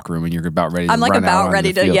football locker room and you're about ready to I'm like run about out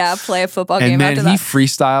ready to play a football game and after man, that. he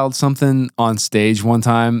freestyled something on stage one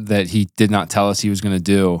time that he did not tell us he was going to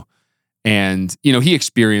do. And, you know, he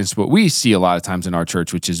experienced what we see a lot of times in our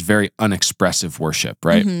church, which is very unexpressive worship,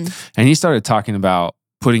 right? And he started talking about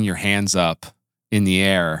putting your hands up in the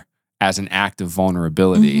air as an act of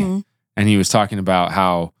vulnerability. And he was talking about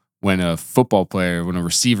how when a football player, when a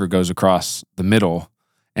receiver goes across the middle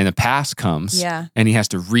and a pass comes and he has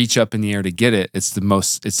to reach up in the air to get it, it's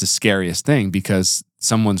the scariest thing because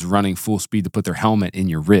someone's running full speed to put their helmet in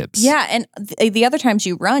your ribs. Yeah, and the other times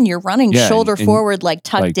you run, you're running shoulder forward, like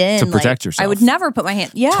tucked in. To protect yourself. I would never put my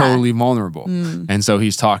hand, totally vulnerable. And so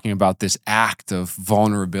he's talking about this act of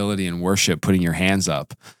vulnerability and worship, putting your hands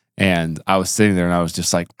up. And I was sitting there and I was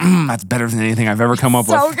just like, that's better than anything I've ever come up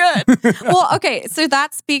with. So good. Well, okay, so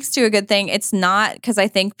that speaks to a good thing. It's not, because I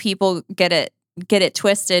think people get it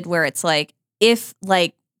twisted where it's like, if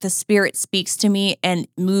like the Spirit speaks to me and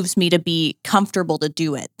moves me to be comfortable to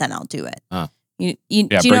do it, then I'll do it. Do you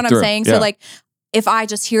know what I'm saying? Yeah. So like, if I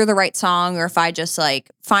just hear the right song, or if I just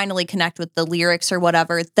like finally connect with the lyrics or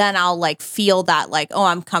whatever, then I'll like feel that like, oh,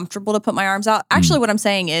 I'm comfortable to put my arms out. Actually, what I'm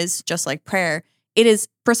saying is just like prayer. It is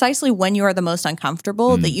precisely when you are the most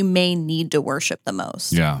uncomfortable that you may need to worship the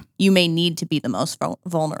most. Yeah. You may need to be the most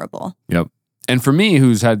vulnerable. Yep. And for me,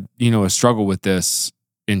 who's had, a struggle with this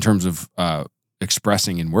in terms of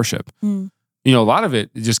expressing in worship, a lot of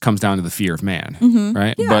it just comes down to the fear of man,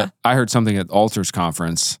 right? Yeah. But I heard something at Altars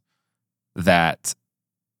Conference that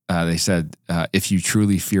they said, if you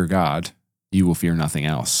truly fear God, you will fear nothing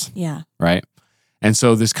else. Yeah. Right? And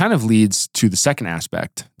so this kind of leads to the second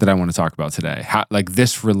aspect that I want to talk about today. How, like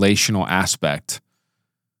this relational aspect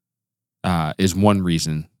is one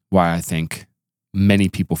reason why I think many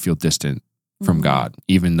people feel distant from God,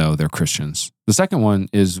 even though they're Christians. The second one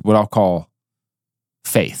is what I'll call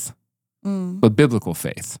faith, but biblical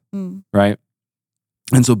faith, right?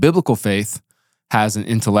 And so biblical faith has an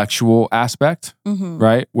intellectual aspect,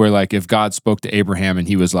 right? Where like if God spoke to Abraham and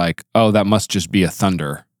he was like, oh, that must just be a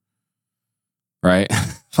thunder, right?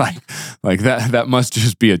 like that must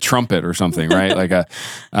just be a trumpet or something, right? Like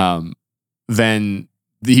then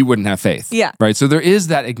he wouldn't have faith. Yeah. Right. So there is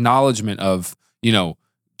that acknowledgement of,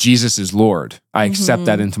 Jesus is Lord. I accept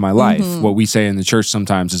that into my life. What we say in the church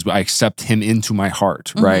sometimes is I accept him into my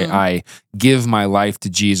heart, right? I give my life to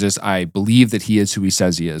Jesus. I believe that he is who he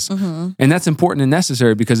says he is. And that's important and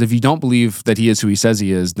necessary, because if you don't believe that he is who he says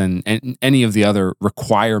he is, then any of the other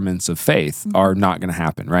requirements of faith are not going to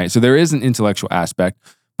happen, right? So there is an intellectual aspect,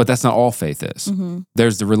 but that's not all faith is.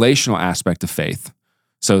 There's the relational aspect of faith.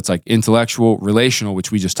 So it's like intellectual, relational,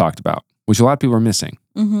 which we just talked about, which a lot of people are missing.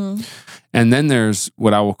 And then there's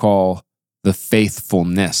what I will call the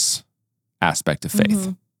faithfulness aspect of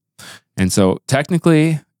faith. And so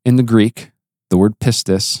technically in the Greek, the word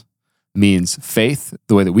pistis means faith,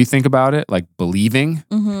 the way that we think about it, like believing,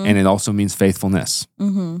 and it also means faithfulness.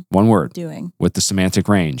 One word. Doing. With the semantic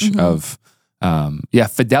range of,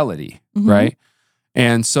 fidelity, right?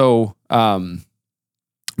 And so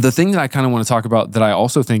the thing that I kind of want to talk about that I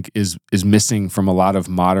also think is missing from a lot of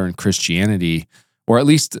modern Christianity, or at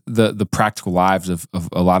least the practical lives of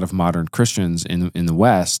a lot of modern Christians in the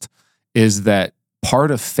West, is that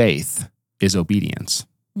part of faith is obedience.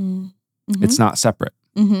 It's not separate.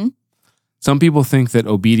 Some people think that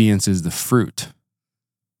obedience is the fruit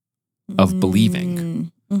of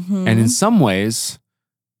believing. And in some ways,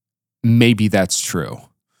 maybe that's true.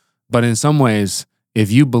 But in some ways,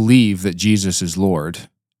 if you believe that Jesus is Lord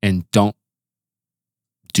and don't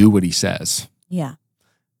do what he says,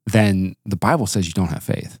 then the Bible says you don't have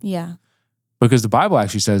faith. Yeah. Because the Bible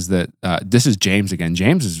actually says that, this is James again.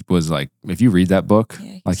 James was like, if you read that book,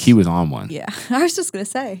 like he was on one. Yeah. I was just going to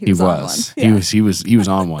say he was on one. Yeah. He was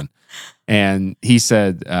on one. And he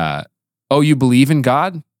said, oh, you believe in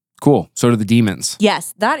God? Cool. So do the demons.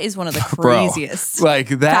 Yes. That is one of the craziest like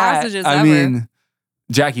that, passages ever. I mean,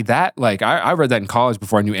 Jackie, that, like, I read that in college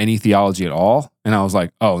before I knew any theology at all. And I was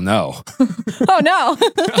like, oh no. Oh no.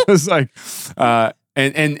 I was like,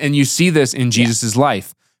 and you see this in Jesus's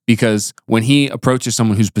life, because when he approaches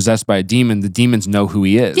someone who's possessed by a demon, the demons know who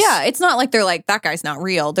he is. Yeah. It's not like they're like, that guy's not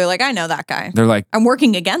real. They're like, I know that guy. They're like, I'm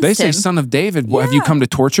working against him. They say, son of David, have you come to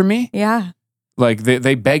torture me? Yeah. Like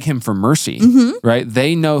they beg him for mercy, right?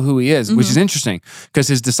 They know who he is, which is interesting because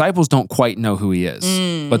his disciples don't quite know who he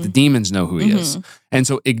is, but the demons know who he is. And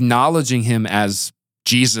so acknowledging him as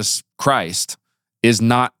Jesus Christ is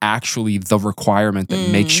not actually the requirement that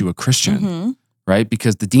makes you a Christian, right?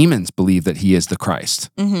 Because the demons believe that he is the Christ,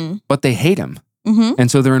 but they hate him. And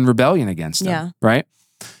so they're in rebellion against him, right?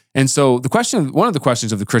 And so one of the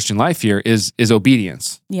questions of the Christian life here is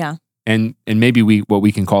obedience. Yeah. And maybe what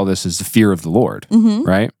we can call this is the fear of the Lord,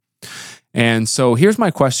 right? And so here's my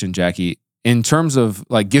question, Jackie, in terms of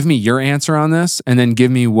like, give me your answer on this, and then give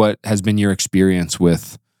me what has been your experience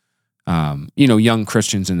with, young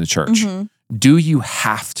Christians in the church. Do you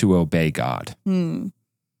have to obey God?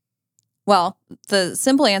 Well, the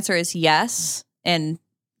simple answer is yes, and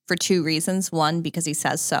for two reasons. One, because he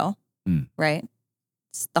says so, right?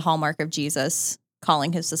 It's the hallmark of Jesus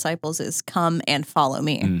calling his disciples is come and follow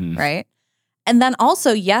me, right? And then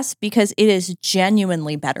also, yes, because it is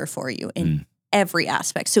genuinely better for you in every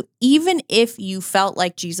aspect. So even if you felt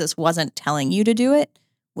like Jesus wasn't telling you to do it,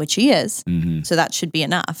 which he is, so that should be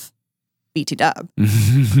enough, BT dub,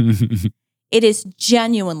 it is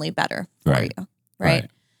genuinely better for you, right?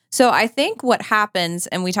 So I think what happens,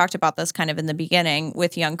 and we talked about this kind of in the beginning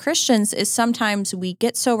with young Christians, is sometimes we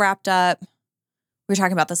get so wrapped up. We were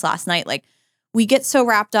talking about this last night, like we get so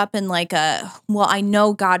wrapped up in like well, I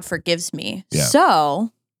know God forgives me. Yeah.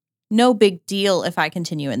 So no big deal if I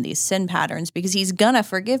continue in these sin patterns because he's gonna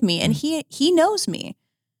forgive me. And he knows me.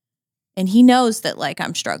 And he knows that like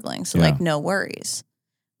I'm struggling. So like no worries.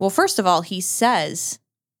 Well, first of all, he says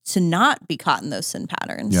to not be caught in those sin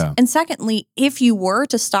patterns. Yeah. And secondly, if you were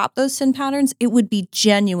to stop those sin patterns, it would be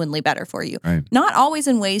genuinely better for you. Right. Not always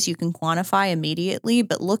in ways you can quantify immediately,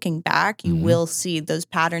 but looking back, you will see those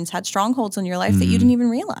patterns had strongholds in your life that you didn't even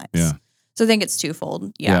realize. Yeah. So I think it's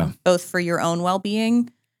twofold. Yeah. Both for your own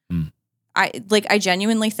well-being. I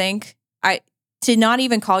genuinely think to not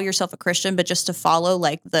even call yourself a Christian, but just to follow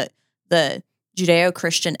like the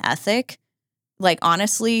Judeo-Christian ethic, like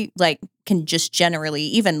honestly, like can just generally,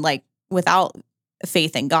 even like without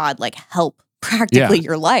faith in God, like help practically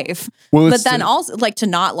your life. Well, but then also like to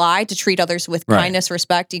not lie, to treat others with kindness,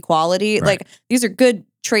 respect, equality. Like these are good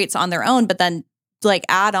traits on their own, but then like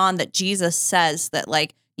add on that Jesus says that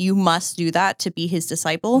like you must do that to be his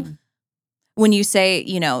disciple. When you say,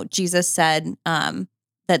 you know, Jesus said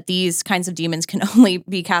that these kinds of demons can only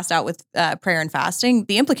be cast out with prayer and fasting,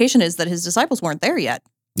 the implication is that his disciples weren't there yet.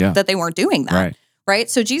 Yeah. That they weren't doing that. Right.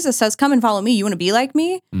 So Jesus says, come and follow me. You want to be like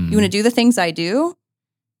me? You want to do the things I do?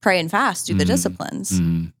 Pray and fast, do the disciplines.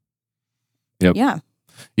 Yep. Yeah.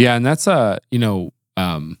 Yeah. And that's, you know,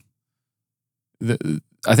 I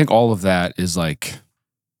think all of that is like,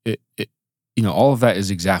 you know, all of that is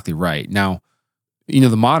exactly right. Now, you know,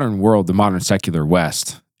 the modern world, the modern secular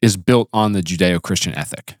West is built on the Judeo-Christian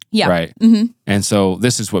ethic. Yeah. Right. And so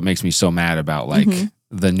this is what makes me so mad about like,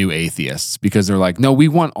 the new atheists, because they're like, no, we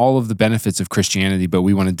want all of the benefits of Christianity, but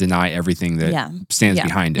we want to deny everything that stands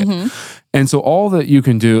behind it. And so all that you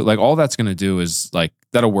can do, like all that's going to do is like,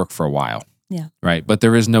 that'll work for a while. Yeah. Right. But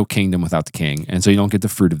there is no kingdom without the king. And so you don't get the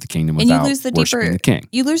fruit of the kingdom without worshiping the king.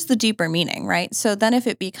 You lose the deeper meaning, right? So then if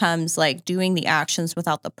it becomes like doing the actions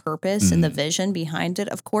without the purpose and the vision behind it,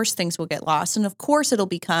 of course things will get lost. And of course it'll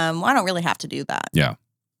become, well, I don't really have to do that. Yeah.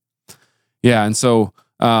 Yeah. And so,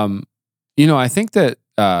 you know, I think that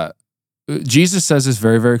Jesus says this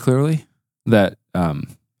very, very clearly, that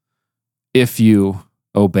if you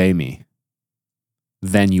obey me,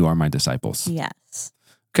 then you are my disciples. Yes.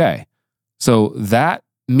 Okay. So that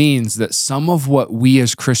means that some of what we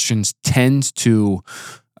as Christians tend to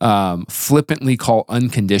flippantly call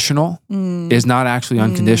unconditional is not actually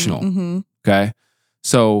unconditional. Okay.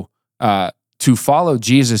 So to follow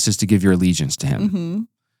Jesus is to give your allegiance to him.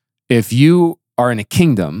 If you are in a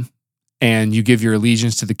kingdom and you give your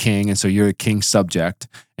allegiance to the king, and so you're a king's subject,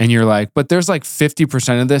 and you're like, but there's like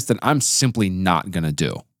 50% of this that I'm simply not going to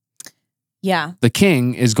do. Yeah. The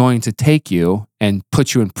king is going to take you and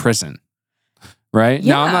put you in prison. Right?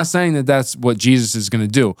 Yeah. Now, I'm not saying that that's what Jesus is going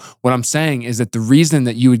to do. What I'm saying is that the reason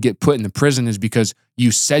that you would get put in the prison is because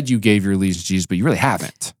you said you gave your allegiance to Jesus, but you really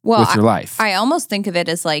haven't with your life. I almost think of it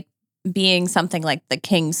as like being something like the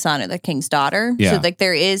king's son or the king's daughter. Yeah. So like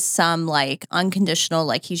there is some like unconditional,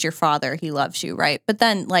 like he's your father, he loves you, right? But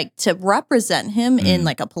then like to represent him in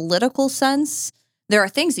like a political sense, there are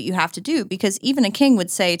things that you have to do, because even a king would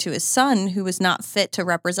say to his son who was not fit to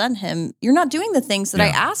represent him, you're not doing the things that I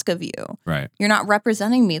ask of you. Right. You're not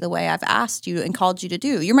representing me the way I've asked you and called you to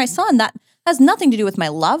do. You're my son. That has nothing to do with my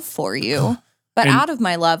love for you. But out of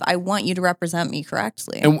my love, I want you to represent me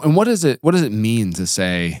correctly. And what does it mean to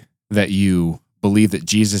say that you believe that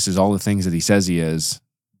Jesus is all the things that he says he is,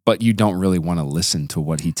 but you don't really want to listen to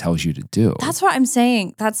what he tells you to do? That's what I'm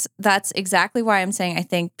saying. That's exactly why I'm saying I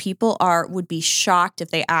think people would be shocked if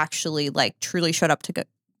they actually like truly showed up to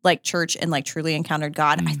like church and like truly encountered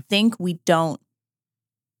God. I think we don't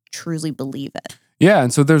truly believe it. Yeah,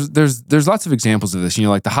 and so there's lots of examples of this. You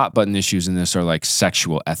know, like the hot button issues in this are like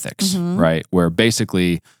sexual ethics, right? Where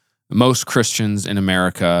basically most Christians in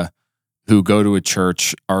America who go to a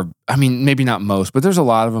church are, I mean, maybe not most, but there's a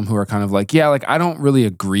lot of them who are kind of like, yeah, like I don't really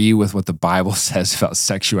agree with what the Bible says about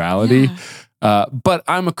sexuality, but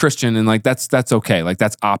I'm a Christian and like that's okay, like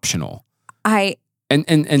that's optional. Before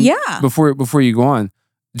you go on,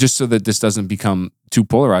 just so that this doesn't become too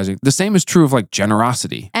polarizing, the same is true of like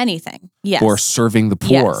generosity, anything, yes, or serving the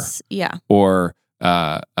poor, yes, yeah, or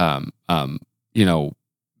you know,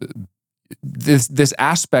 this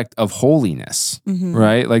aspect of holiness,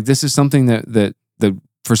 right? Like this is something that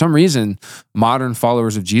for some reason, modern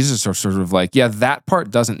followers of Jesus are sort of like, yeah, that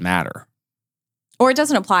part doesn't matter. Or it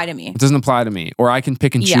doesn't apply to me. It doesn't apply to me. Or I can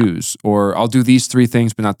pick and choose. Or I'll do these 3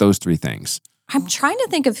 things, but not those 3 things. I'm trying to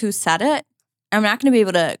think of who said it. I'm not going to be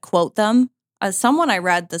able to quote them. Someone I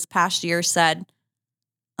read this past year said,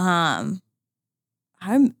 could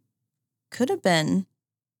have been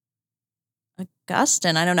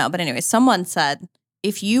Augustine. I don't know. But anyway, someone said,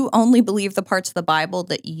 if you only believe the parts of the Bible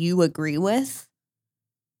that you agree with,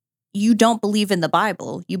 you don't believe in the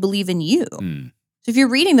Bible. You believe in you. So if you're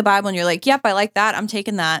reading the Bible and you're like, yep, I like that, I'm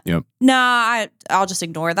taking that. Yep. Nah, I'll just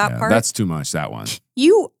ignore that part. That's too much, that one.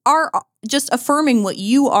 You are just affirming what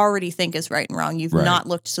you already think is right and wrong. You've not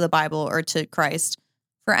looked to the Bible or to Christ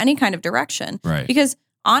for any kind of direction. Right. Because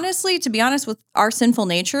honestly, to be honest with our sinful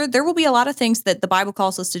nature, there will be a lot of things that the Bible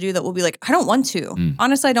calls us to do that we'll be like, I don't want to.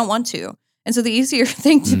 Honestly, I don't want to. And so the easier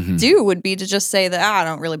thing to do would be to just say that, I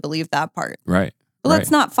don't really believe that part. Right. But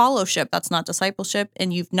that's not fellowship. That's not discipleship.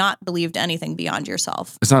 And you've not believed anything beyond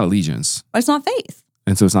yourself. It's not allegiance. It's not faith.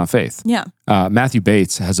 And so it's not faith. Yeah. Matthew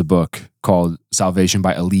Bates has a book called Salvation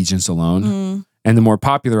by Allegiance Alone. And the more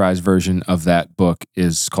popularized version of that book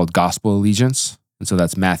is called Gospel Allegiance. And so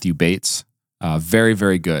that's Matthew Bates. Very,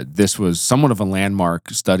 very good. This was somewhat of a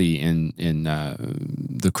landmark study in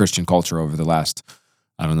the Christian culture over the last,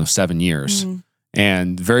 7 years.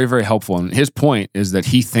 And very, very helpful. And his point is that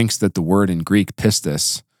he thinks that the word in Greek,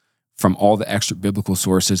 pistis, from all the extra biblical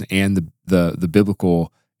sources and the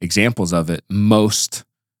biblical examples of it, most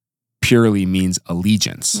purely means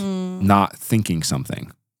allegiance, not thinking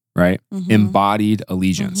something, right? Embodied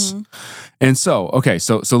allegiance. And so, okay,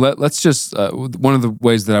 so let's just, one of the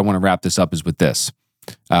ways that I want to wrap this up is with this.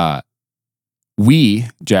 We,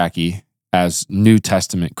 Jackie, as New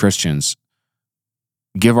Testament Christians,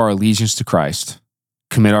 give our allegiance to Christ,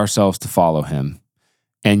 commit ourselves to follow him,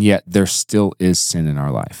 and yet there still is sin in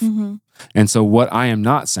our life. And so what I am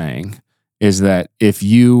not saying is that if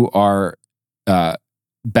you are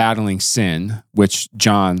battling sin, which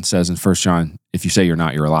John says in 1 John, if you say you're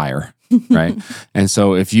not, you're a liar, right? And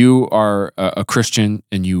so if you are a Christian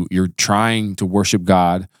and you're trying to worship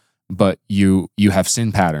God, but you have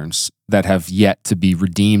sin patterns that have yet to be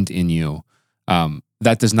redeemed in you,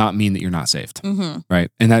 that does not mean that you're not saved,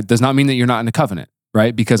 right? And that does not mean that you're not in a covenant,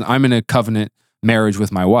 right? Because I'm in a covenant marriage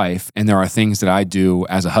with my wife, and there are things that I do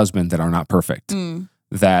as a husband that are not perfect,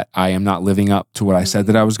 that I am not living up to what I said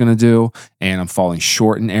that I was going to do, and I'm falling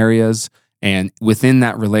short in areas. And within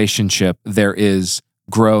that relationship, there is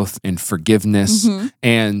growth and forgiveness,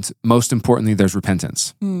 and most importantly, there's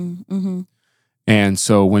repentance. And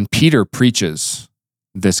so when Peter preaches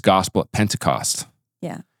this gospel at Pentecost,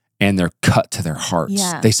 and they're cut to their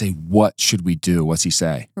hearts. They say, what should we do? What's he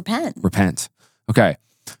say? Repent. Okay.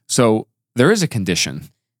 So there is a condition.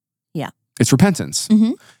 It's repentance.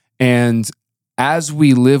 And as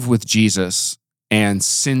we live with Jesus and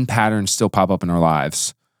sin patterns still pop up in our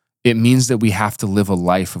lives, it means that we have to live a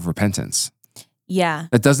life of repentance.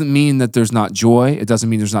 That doesn't mean that there's not joy. It doesn't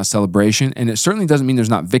mean there's not celebration. And it certainly doesn't mean there's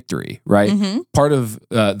not victory, right? Part of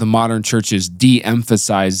the modern church's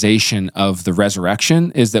de-emphasization of the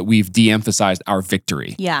resurrection is that we've de-emphasized our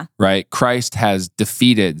victory, right? Christ has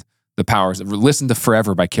defeated the powers. Listen to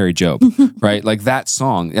Forever by Carrie Job, right? Like that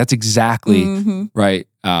song, that's exactly, right?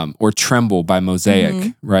 Or Tremble by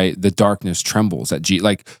Mosaic, right? The darkness trembles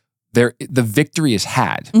the victory is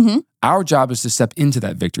had. Our job is to step into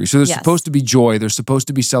that victory. So there's supposed to be joy. There's supposed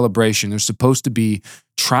to be celebration. There's supposed to be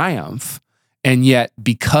triumph. And yet,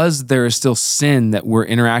 because there is still sin that we're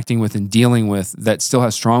interacting with and dealing with that still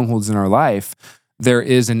has strongholds in our life, there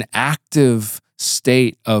is an active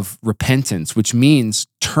state of repentance, which means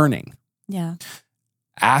turning.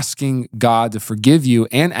 Asking God to forgive you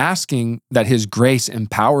and asking that his grace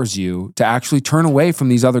empowers you to actually turn away from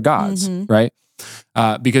these other gods, right?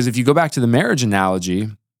 Because if you go back to the marriage analogy,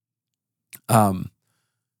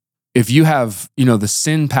 if you have, the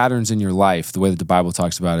sin patterns in your life, the way that the Bible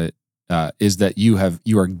talks about it, is that you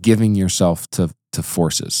are giving yourself to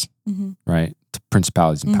forces, right? To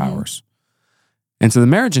principalities and powers. And so the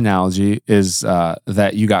marriage analogy is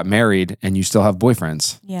that you got married and you still have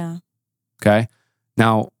boyfriends. Okay.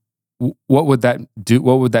 Now, what would that do?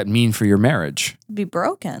 What would that mean for your marriage? It'd be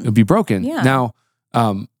broken. It would be broken. Now,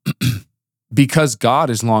 because God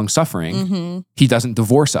is long suffering, he doesn't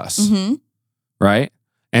divorce us, right?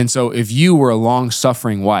 And so if you were a long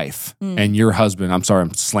suffering wife and your husband, I'm sorry,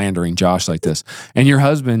 I'm slandering Josh like this, and your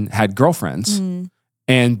husband had girlfriends,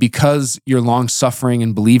 and because you're long suffering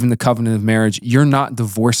and believe in the covenant of marriage, you're not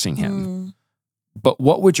divorcing him. But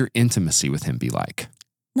what would your intimacy with him be like?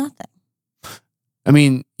 Nothing. I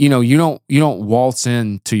mean, you don't waltz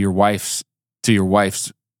into your wife's to your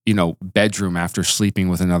wife's, bedroom after sleeping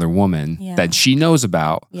with another woman that she knows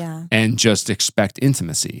about and just expect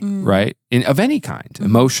intimacy, right? Of any kind,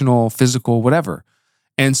 emotional, physical, whatever.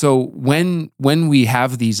 And so when we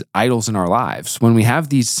have these idols in our lives, when we have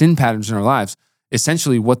these sin patterns in our lives,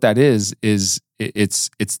 essentially what that is it's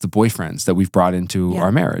the boyfriends that we've brought into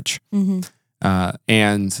our marriage.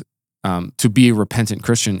 And to be a repentant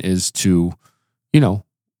Christian is to,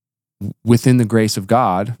 within the grace of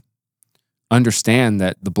God, understand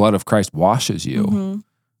that the blood of Christ washes you,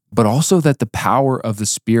 but also that the power of the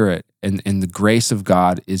Spirit and the grace of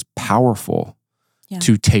God is powerful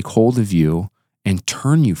to take hold of you and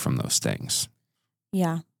turn you from those things.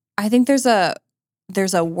 Yeah. I think there's a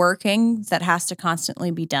working that has to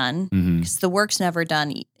constantly be done, because the work's never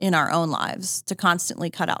done in our own lives to constantly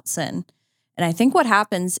cut out sin. And I think what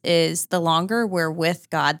happens is the longer we're with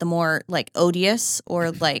God, the more like odious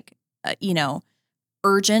or like,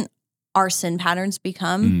 urgent our sin patterns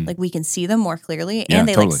become. Like we can see them more clearly and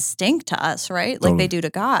they like stink to us, right? Like they do to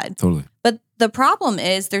God. Totally. But the problem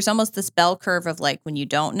is there's almost this bell curve of like when you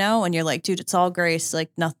don't know and you're like, dude, it's all grace.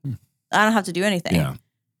 Like nothing, I don't have to do anything. Yeah.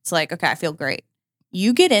 It's like, okay, I feel great.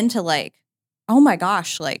 You get into like, oh my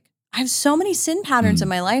gosh, like I have so many sin patterns in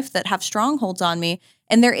my life that have strongholds on me.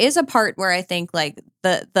 And there is a part where I think like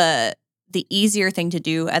the easier thing to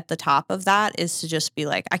do at the top of that is to just be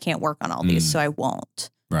like, I can't work on all these, so I won't.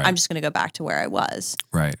 Right. I'm just going to go back to where I was.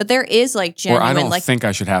 Right. But there is like genuine, or I don't like, think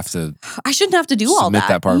I should have to. I shouldn't have to do all that. Submit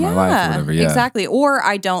that part of my life or whatever. Yeah. Exactly. Or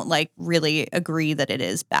I don't like really agree that it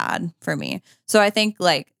is bad for me. So I think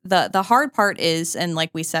like the hard part is, and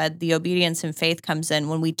like we said, the obedience and faith comes in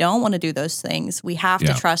when we don't want to do those things. We have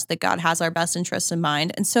to trust that God has our best interests in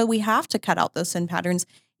mind. And so we have to cut out those sin patterns,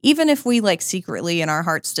 even if we like secretly in our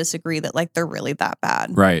hearts disagree that like they're really that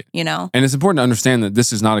bad. Right. And it's important to understand that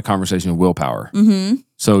this is not a conversation of willpower. Mm-hmm.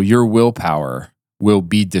 So your willpower will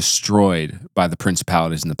be destroyed by the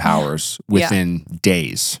principalities and the powers within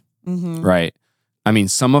days, right? I mean,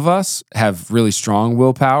 some of us have really strong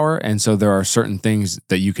willpower, and so there are certain things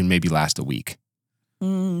that you can maybe last a week.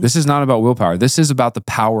 This is not about willpower. This is about the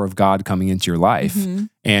power of God coming into your life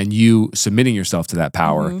and you submitting yourself to that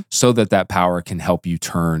power so that power can help you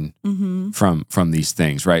turn from these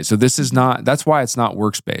things, right? So this is not, that's why it's not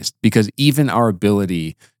works-based, because even our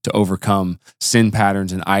ability to overcome sin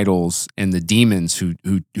patterns and idols and the demons who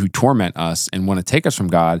torment us and want to take us from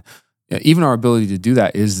God, even our ability to do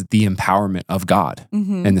that is the empowerment of God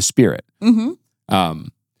and the Spirit.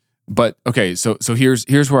 But okay, so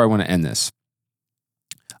here's where I want to end this.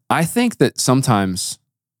 I think that sometimes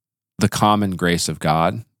the common grace of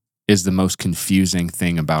God is the most confusing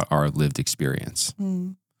thing about our lived experience.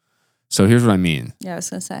 So here's what I mean. Yeah, I was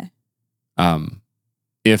going to say.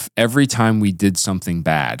 If every time we did something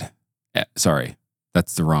bad, sorry,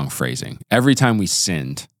 that's the wrong phrasing. Every time we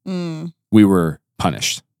sinned, we were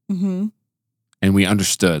punished. And we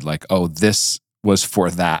understood like, oh, this was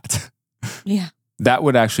for that. Yeah. That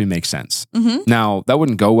would actually make sense. Now, that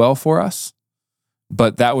wouldn't go well for us,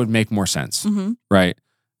 but that would make more sense, right?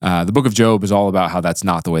 The book of Job is all about how that's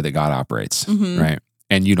not the way that God operates, right?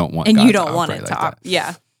 And you don't want God you don't want it to like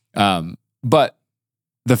yeah. But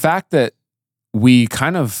the fact that we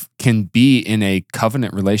kind of can be in a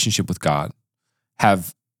covenant relationship with God,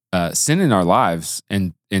 have sin in our lives,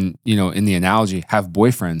 and in the analogy, have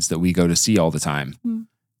boyfriends that we go to see all the time,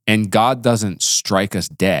 and God doesn't strike us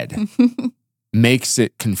dead, makes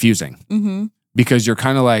it confusing because you're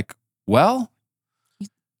kind of like, well,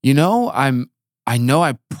 I know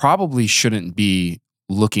I probably shouldn't be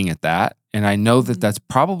looking at that, and I know that that's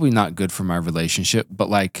probably not good for my relationship, but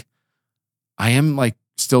like I am like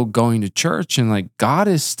still going to church, and like God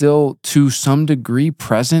is still to some degree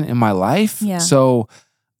present in my life. Yeah. So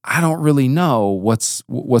I don't really know what's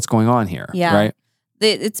going on here. Yeah. Right.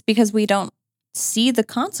 It's because we don't see the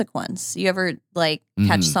consequence. You ever like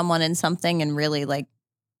catch someone in something and really like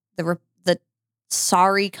the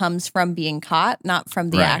sorry comes from being caught, not from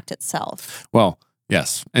the act itself. Well,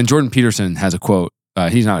 yes. And Jordan Peterson has a quote.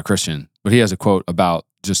 He's not a Christian, but he has a quote about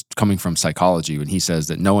just coming from psychology when he says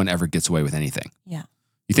that no one ever gets away with anything. Yeah.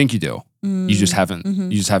 You think you do. You just haven't.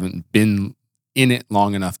 You just haven't been in it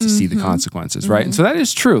long enough to see the consequences, right? And so that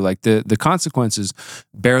is true. Like the consequences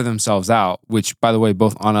bear themselves out, which, by the way,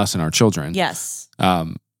 both on us and our children. Yes.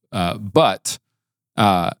 But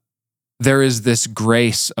there is this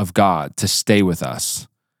grace of God to stay with us.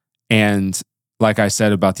 And like I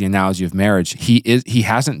said about the analogy of marriage, he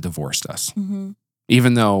hasn't divorced us,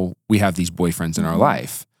 even though we have these boyfriends in our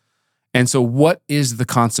life. And so what is the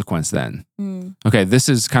consequence then? Okay, this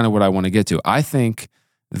is kind of what I want to get to. I think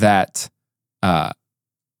that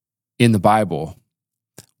in the Bible,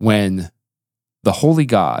 when the holy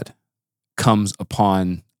God comes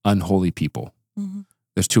upon unholy people,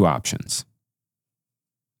 there's two options.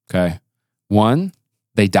 Okay. One,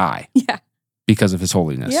 they die because of his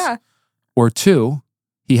holiness. Yeah. Or two,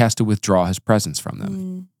 he has to withdraw his presence from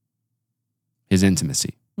them, his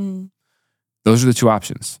intimacy. Those are the two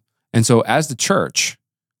options. And so as the church,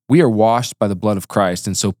 we are washed by the blood of Christ.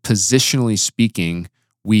 And so positionally speaking,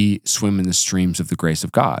 we swim in the streams of the grace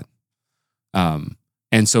of God.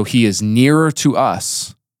 And so he is nearer to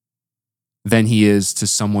us than he is to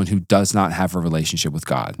someone who does not have a relationship with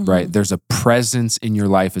God, right? There's a presence in your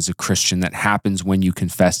life as a Christian that happens when you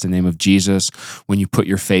confess the name of Jesus, when you put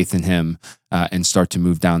your faith in him and start to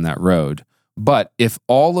move down that road. But if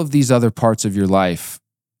all of these other parts of your life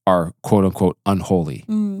are quote unquote unholy,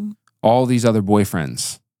 all these other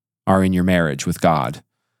boyfriends are in your marriage with God,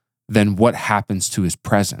 then what happens to his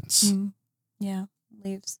presence? Yeah,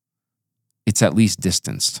 leaves. It's at least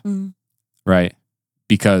distanced, right?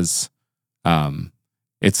 Because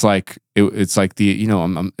it's like the, you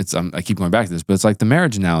know, I keep going back to this, but it's like the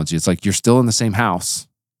marriage analogy. It's like you're still in the same house,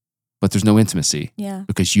 but there's no intimacy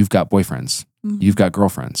because you've got boyfriends, you've got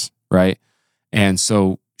girlfriends, right? And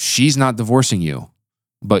so she's not divorcing you,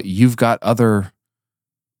 but you've got other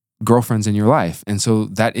girlfriends in your life. And so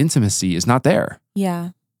that intimacy is not there.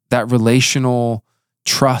 Yeah. That relational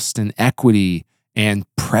trust and equity and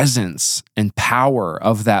presence and power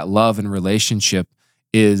of that love and relationship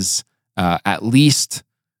is at least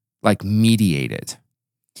like mediated,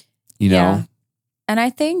 you know? And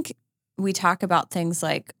I think we talk about things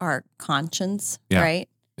like our conscience, right?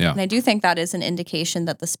 Yeah. And I do think that is an indication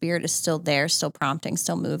that the Spirit is still there, still prompting,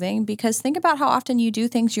 still moving. Because think about how often you do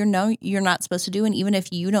things you're not supposed to do. And even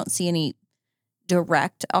if you don't see any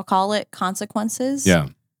direct, I'll call it, consequences. Yeah.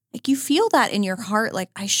 Like you feel that in your heart, like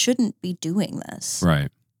I shouldn't be doing this. Right.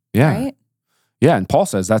 Yeah. Right? Yeah. And Paul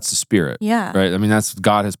says that's the Spirit. Yeah. Right. I mean, that's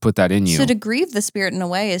God has put that in you. So to grieve the Spirit in a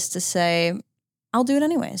way is to say, I'll do it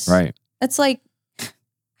anyways. Right. It's like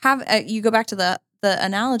you go back to the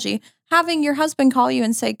analogy, having your husband call you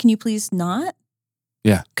and say, can you please not?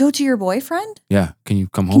 Yeah. Go to your boyfriend? Yeah. Can you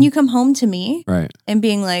come home? Can you come home to me? Right. And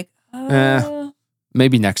being like,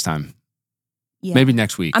 maybe next time. Yeah. Maybe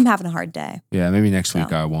next week. I'm having a hard day. Yeah. Maybe next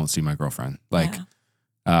week I won't see my girlfriend. Like,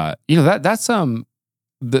 you know, that's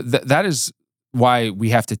that is why we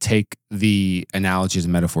have to take the analogies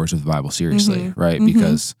and metaphors of the Bible seriously, right?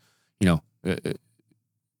 Because, you know,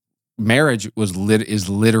 marriage is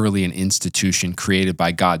literally an institution created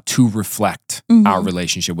by God to reflect our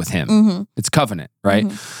relationship with him. It's covenant,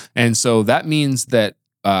 right? And so that means that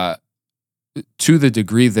to the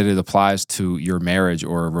degree that it applies to your marriage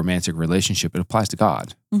or a romantic relationship, it applies to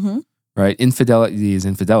God, right? Infidelity is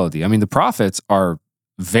infidelity. I mean, the prophets are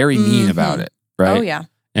very mean about it, right? Oh, yeah.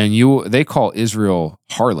 And they call Israel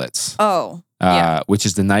harlots. Oh, which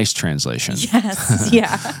is the nice translation. Yes,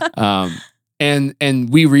 yeah. And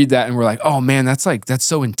we read that and we're like, oh man, that's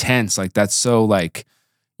so intense. Like that's so like,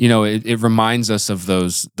 you know, it reminds us of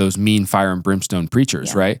those mean fire and brimstone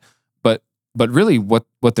preachers, right? But really what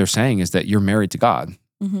they're saying is that you're married to God.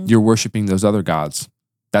 You're worshiping those other gods.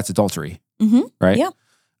 That's adultery, right?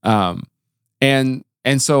 Yeah. And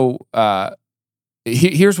so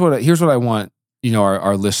here's what I want, you know,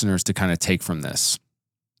 our listeners to kind of take from this.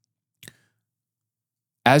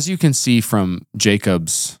 As you can see from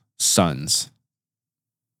Jacob's sons,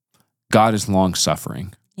 God is long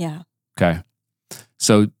suffering. Yeah. Okay.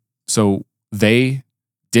 So they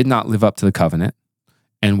did not live up to the covenant.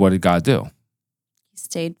 And what did God do? He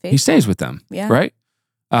stayed faithful. He stays with them. Yeah. Right.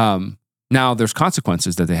 Now there's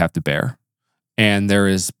consequences that they have to bear. And there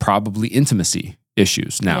is probably intimacy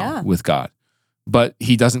issues now with God. But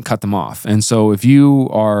he doesn't cut them off. And so if you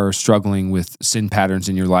are struggling with sin patterns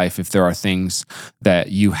in your life, if there are things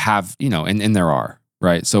that you have, you know, and there are,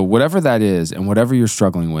 right? So whatever that is and whatever you're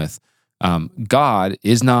struggling with, God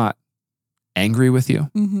is not angry with you.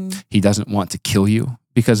 He doesn't want to kill you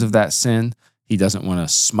because of that sin. He doesn't want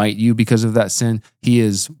to smite you because of that sin. He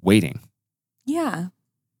is waiting. Yeah.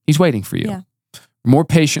 He's waiting for you. Yeah. More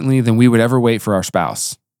patiently than we would ever wait for our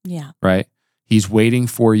spouse. Yeah. Right? He's waiting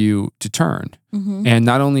for you to turn. And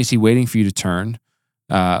not only is he waiting for you to turn,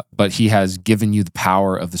 but he has given you the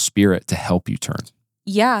power of the Spirit to help you turn.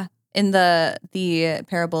 Yeah. In the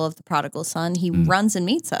parable of the prodigal son, he runs and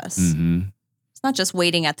meets us. It's not just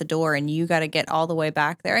waiting at the door and you got to get all the way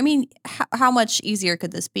back there. I mean, how much easier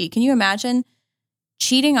could this be? Can you imagine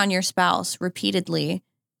cheating on your spouse repeatedly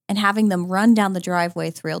and having them run down the driveway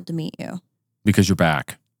thrilled to meet you? Because you're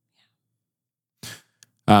back.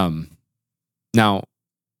 Now,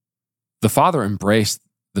 the father embraced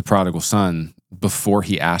the prodigal son before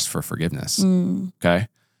he asked for forgiveness. Okay?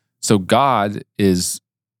 So God is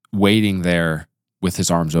waiting there with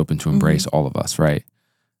his arms open to embrace all of us, right?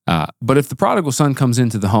 But if the prodigal son comes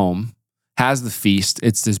into the home, has the feast,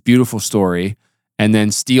 it's this beautiful story, and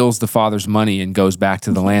then steals the father's money and goes back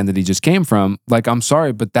to the land that he just came from, like, I'm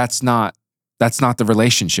sorry, but that's not the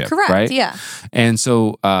relationship. Correct. Right? Yeah. And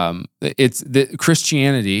so it's the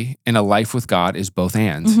Christianity and a life with God is both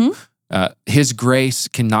and. His grace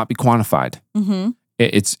cannot be quantified.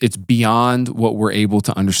 It's beyond what we're able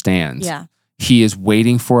to understand. Yeah. He is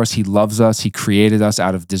waiting for us. He loves us. He created us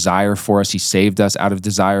out of desire for us. He saved us out of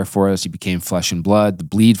desire for us. He became flesh and blood to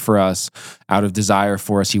bleed for us out of desire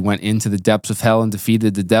for us. He went into the depths of hell and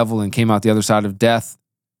defeated the devil and came out the other side of death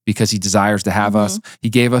because he desires to have us.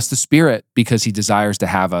 He gave us the Spirit because he desires to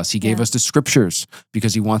have us. He gave us the scriptures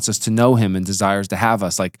because he wants us to know him and desires to have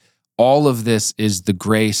us. Like, all of this is the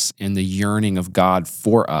grace and the yearning of God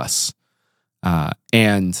for us.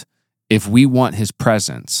 And if we want his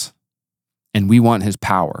presence and we want his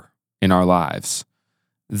power in our lives,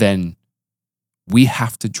 then we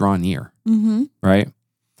have to draw near, right?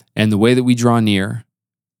 And the way that we draw near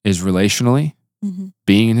is relationally,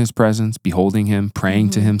 being in his presence, beholding him, praying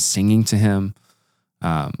to him, singing to him.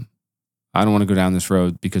 I don't want to go down this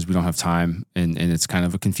road because we don't have time, and it's kind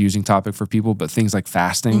of a confusing topic for people, but things like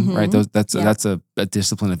fasting, right? That's a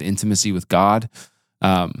discipline of intimacy with God.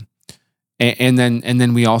 And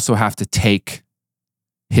then we also have to take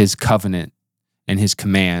his covenant and his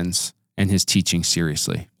commands and his teaching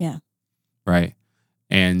seriously. Yeah. Right?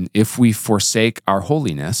 And if we forsake our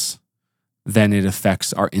holiness, then it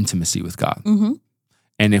affects our intimacy with God.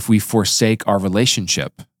 And if we forsake our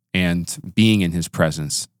relationship and being in his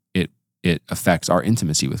presence, it affects our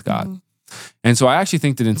intimacy with God. And so I actually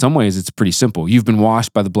think that in some ways it's pretty simple. You've been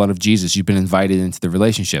washed by the blood of Jesus. You've been invited into the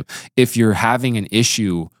relationship. If you're having an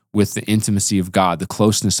issue with the intimacy of God, the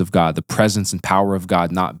closeness of God, the presence and power of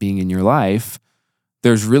God not being in your life,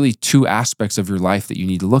 there's really two aspects of your life that you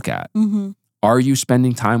need to look at. Are you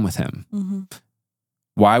spending time with him?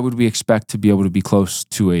 Why would we expect to be able to be close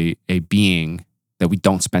to a being that we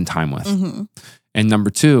don't spend time with? And number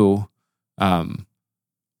two,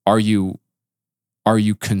 are you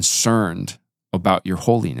concerned about your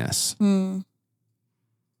holiness? Do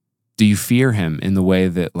you fear him in the way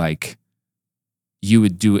that, like, you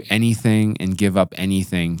would do anything and give up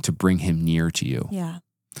anything to bring him near to you? Yeah.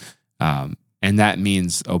 And that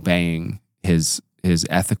means obeying his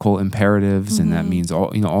ethical imperatives, and that means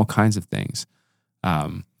all kinds of things.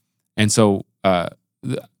 And so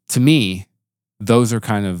to me, those are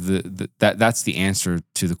kind of that's the answer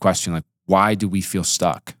to the question, like, why do we feel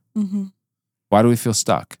stuck? Why do we feel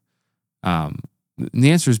stuck? And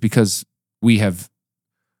the answer is because we have,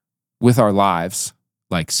 with our lives,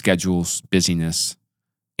 like schedules, busyness,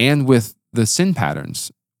 and with the sin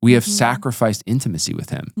patterns, we have sacrificed intimacy with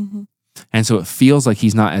him. And so it feels like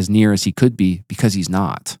he's not as near as he could be because he's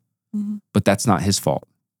not. But that's not his fault,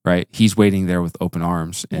 right? He's waiting there with open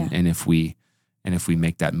arms. And if we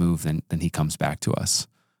make that move, then he comes back to us.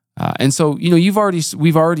 And so, we've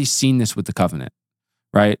already seen this with the covenant,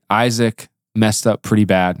 right? Isaac messed up pretty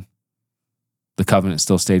bad. The covenant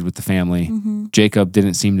still stayed with the family. Jacob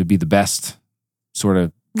didn't seem to be the best sort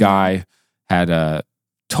of guy, had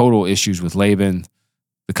total issues with Laban.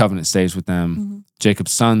 The covenant stays with them.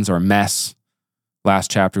 Jacob's sons are a mess.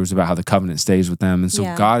 Last chapter was about how the covenant stays with them. And so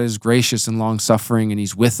God is gracious and long-suffering, and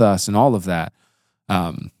he's with us and all of that.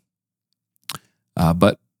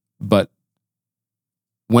 But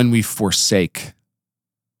when we forsake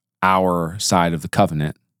our side of the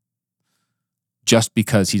covenant, just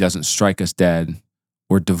because he doesn't strike us dead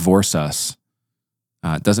or divorce us,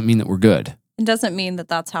 doesn't mean that we're good. It doesn't mean that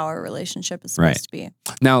that's how our relationship is supposed to be.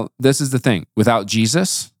 Now, this is the thing. Without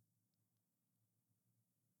Jesus,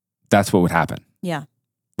 that's what would happen. Yeah.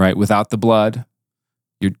 Right? Without the blood,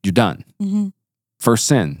 you're done. First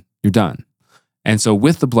sin, you're done. And so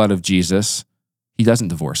with the blood of Jesus, he doesn't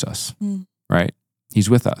divorce us, right? He's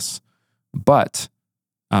with us. But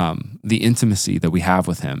the intimacy that we have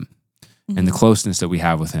with him and the closeness that we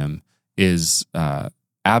have with him is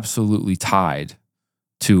absolutely tied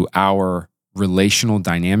to our relational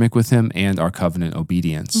dynamic with him and our covenant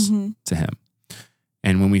obedience to him.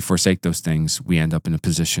 And when we forsake those things, we end up in a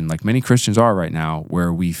position like many Christians are right now,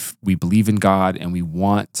 where we believe in God and we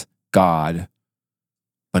want God,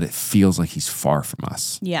 but it feels like he's far from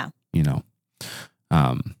us. Yeah.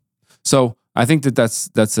 So I think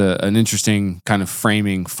that's an interesting kind of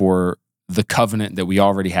framing for the covenant that we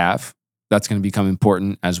already have. That's going to become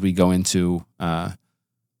important as we go into the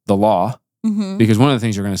law, because one of the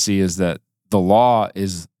things you're going to see is that the law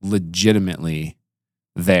is legitimately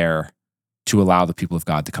there to allow the people of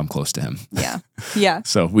God to come close to him. Yeah. Yeah.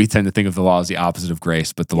 So we tend to think of the law as the opposite of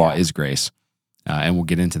grace, but the law is grace. And we'll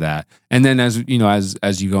get into that. And then as you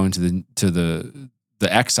go into the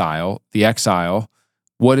exile,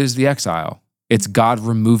 what is the exile? It's God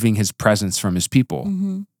removing his presence from his people.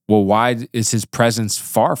 Mm-hmm. Well, why is his presence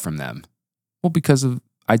far from them? Well, because of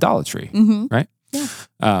idolatry, right? Yeah.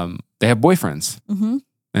 They have boyfriends,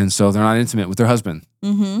 and so they're not intimate with their husband.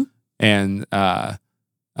 And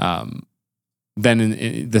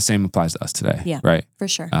then the same applies to us today, right? For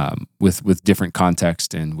sure. With different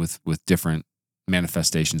context and with different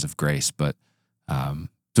manifestations of grace, but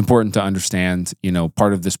it's important to understand.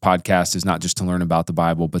 Part of this podcast is not just to learn about the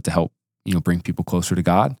Bible, but to help bring people closer to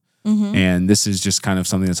God. And this is just kind of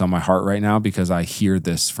something that's on my heart right now because I hear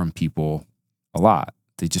this from people a lot.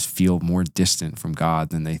 They just feel more distant from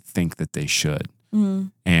God than they think that they should.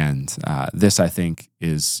 And this, I think,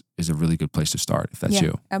 is a really good place to start if that's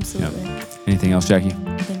you. Absolutely. Anything else, Jackie?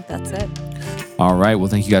 I think that's it. All right. Well,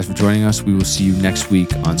 thank you guys for joining us. We will see you next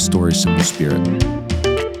week on Story Symbol Spirit.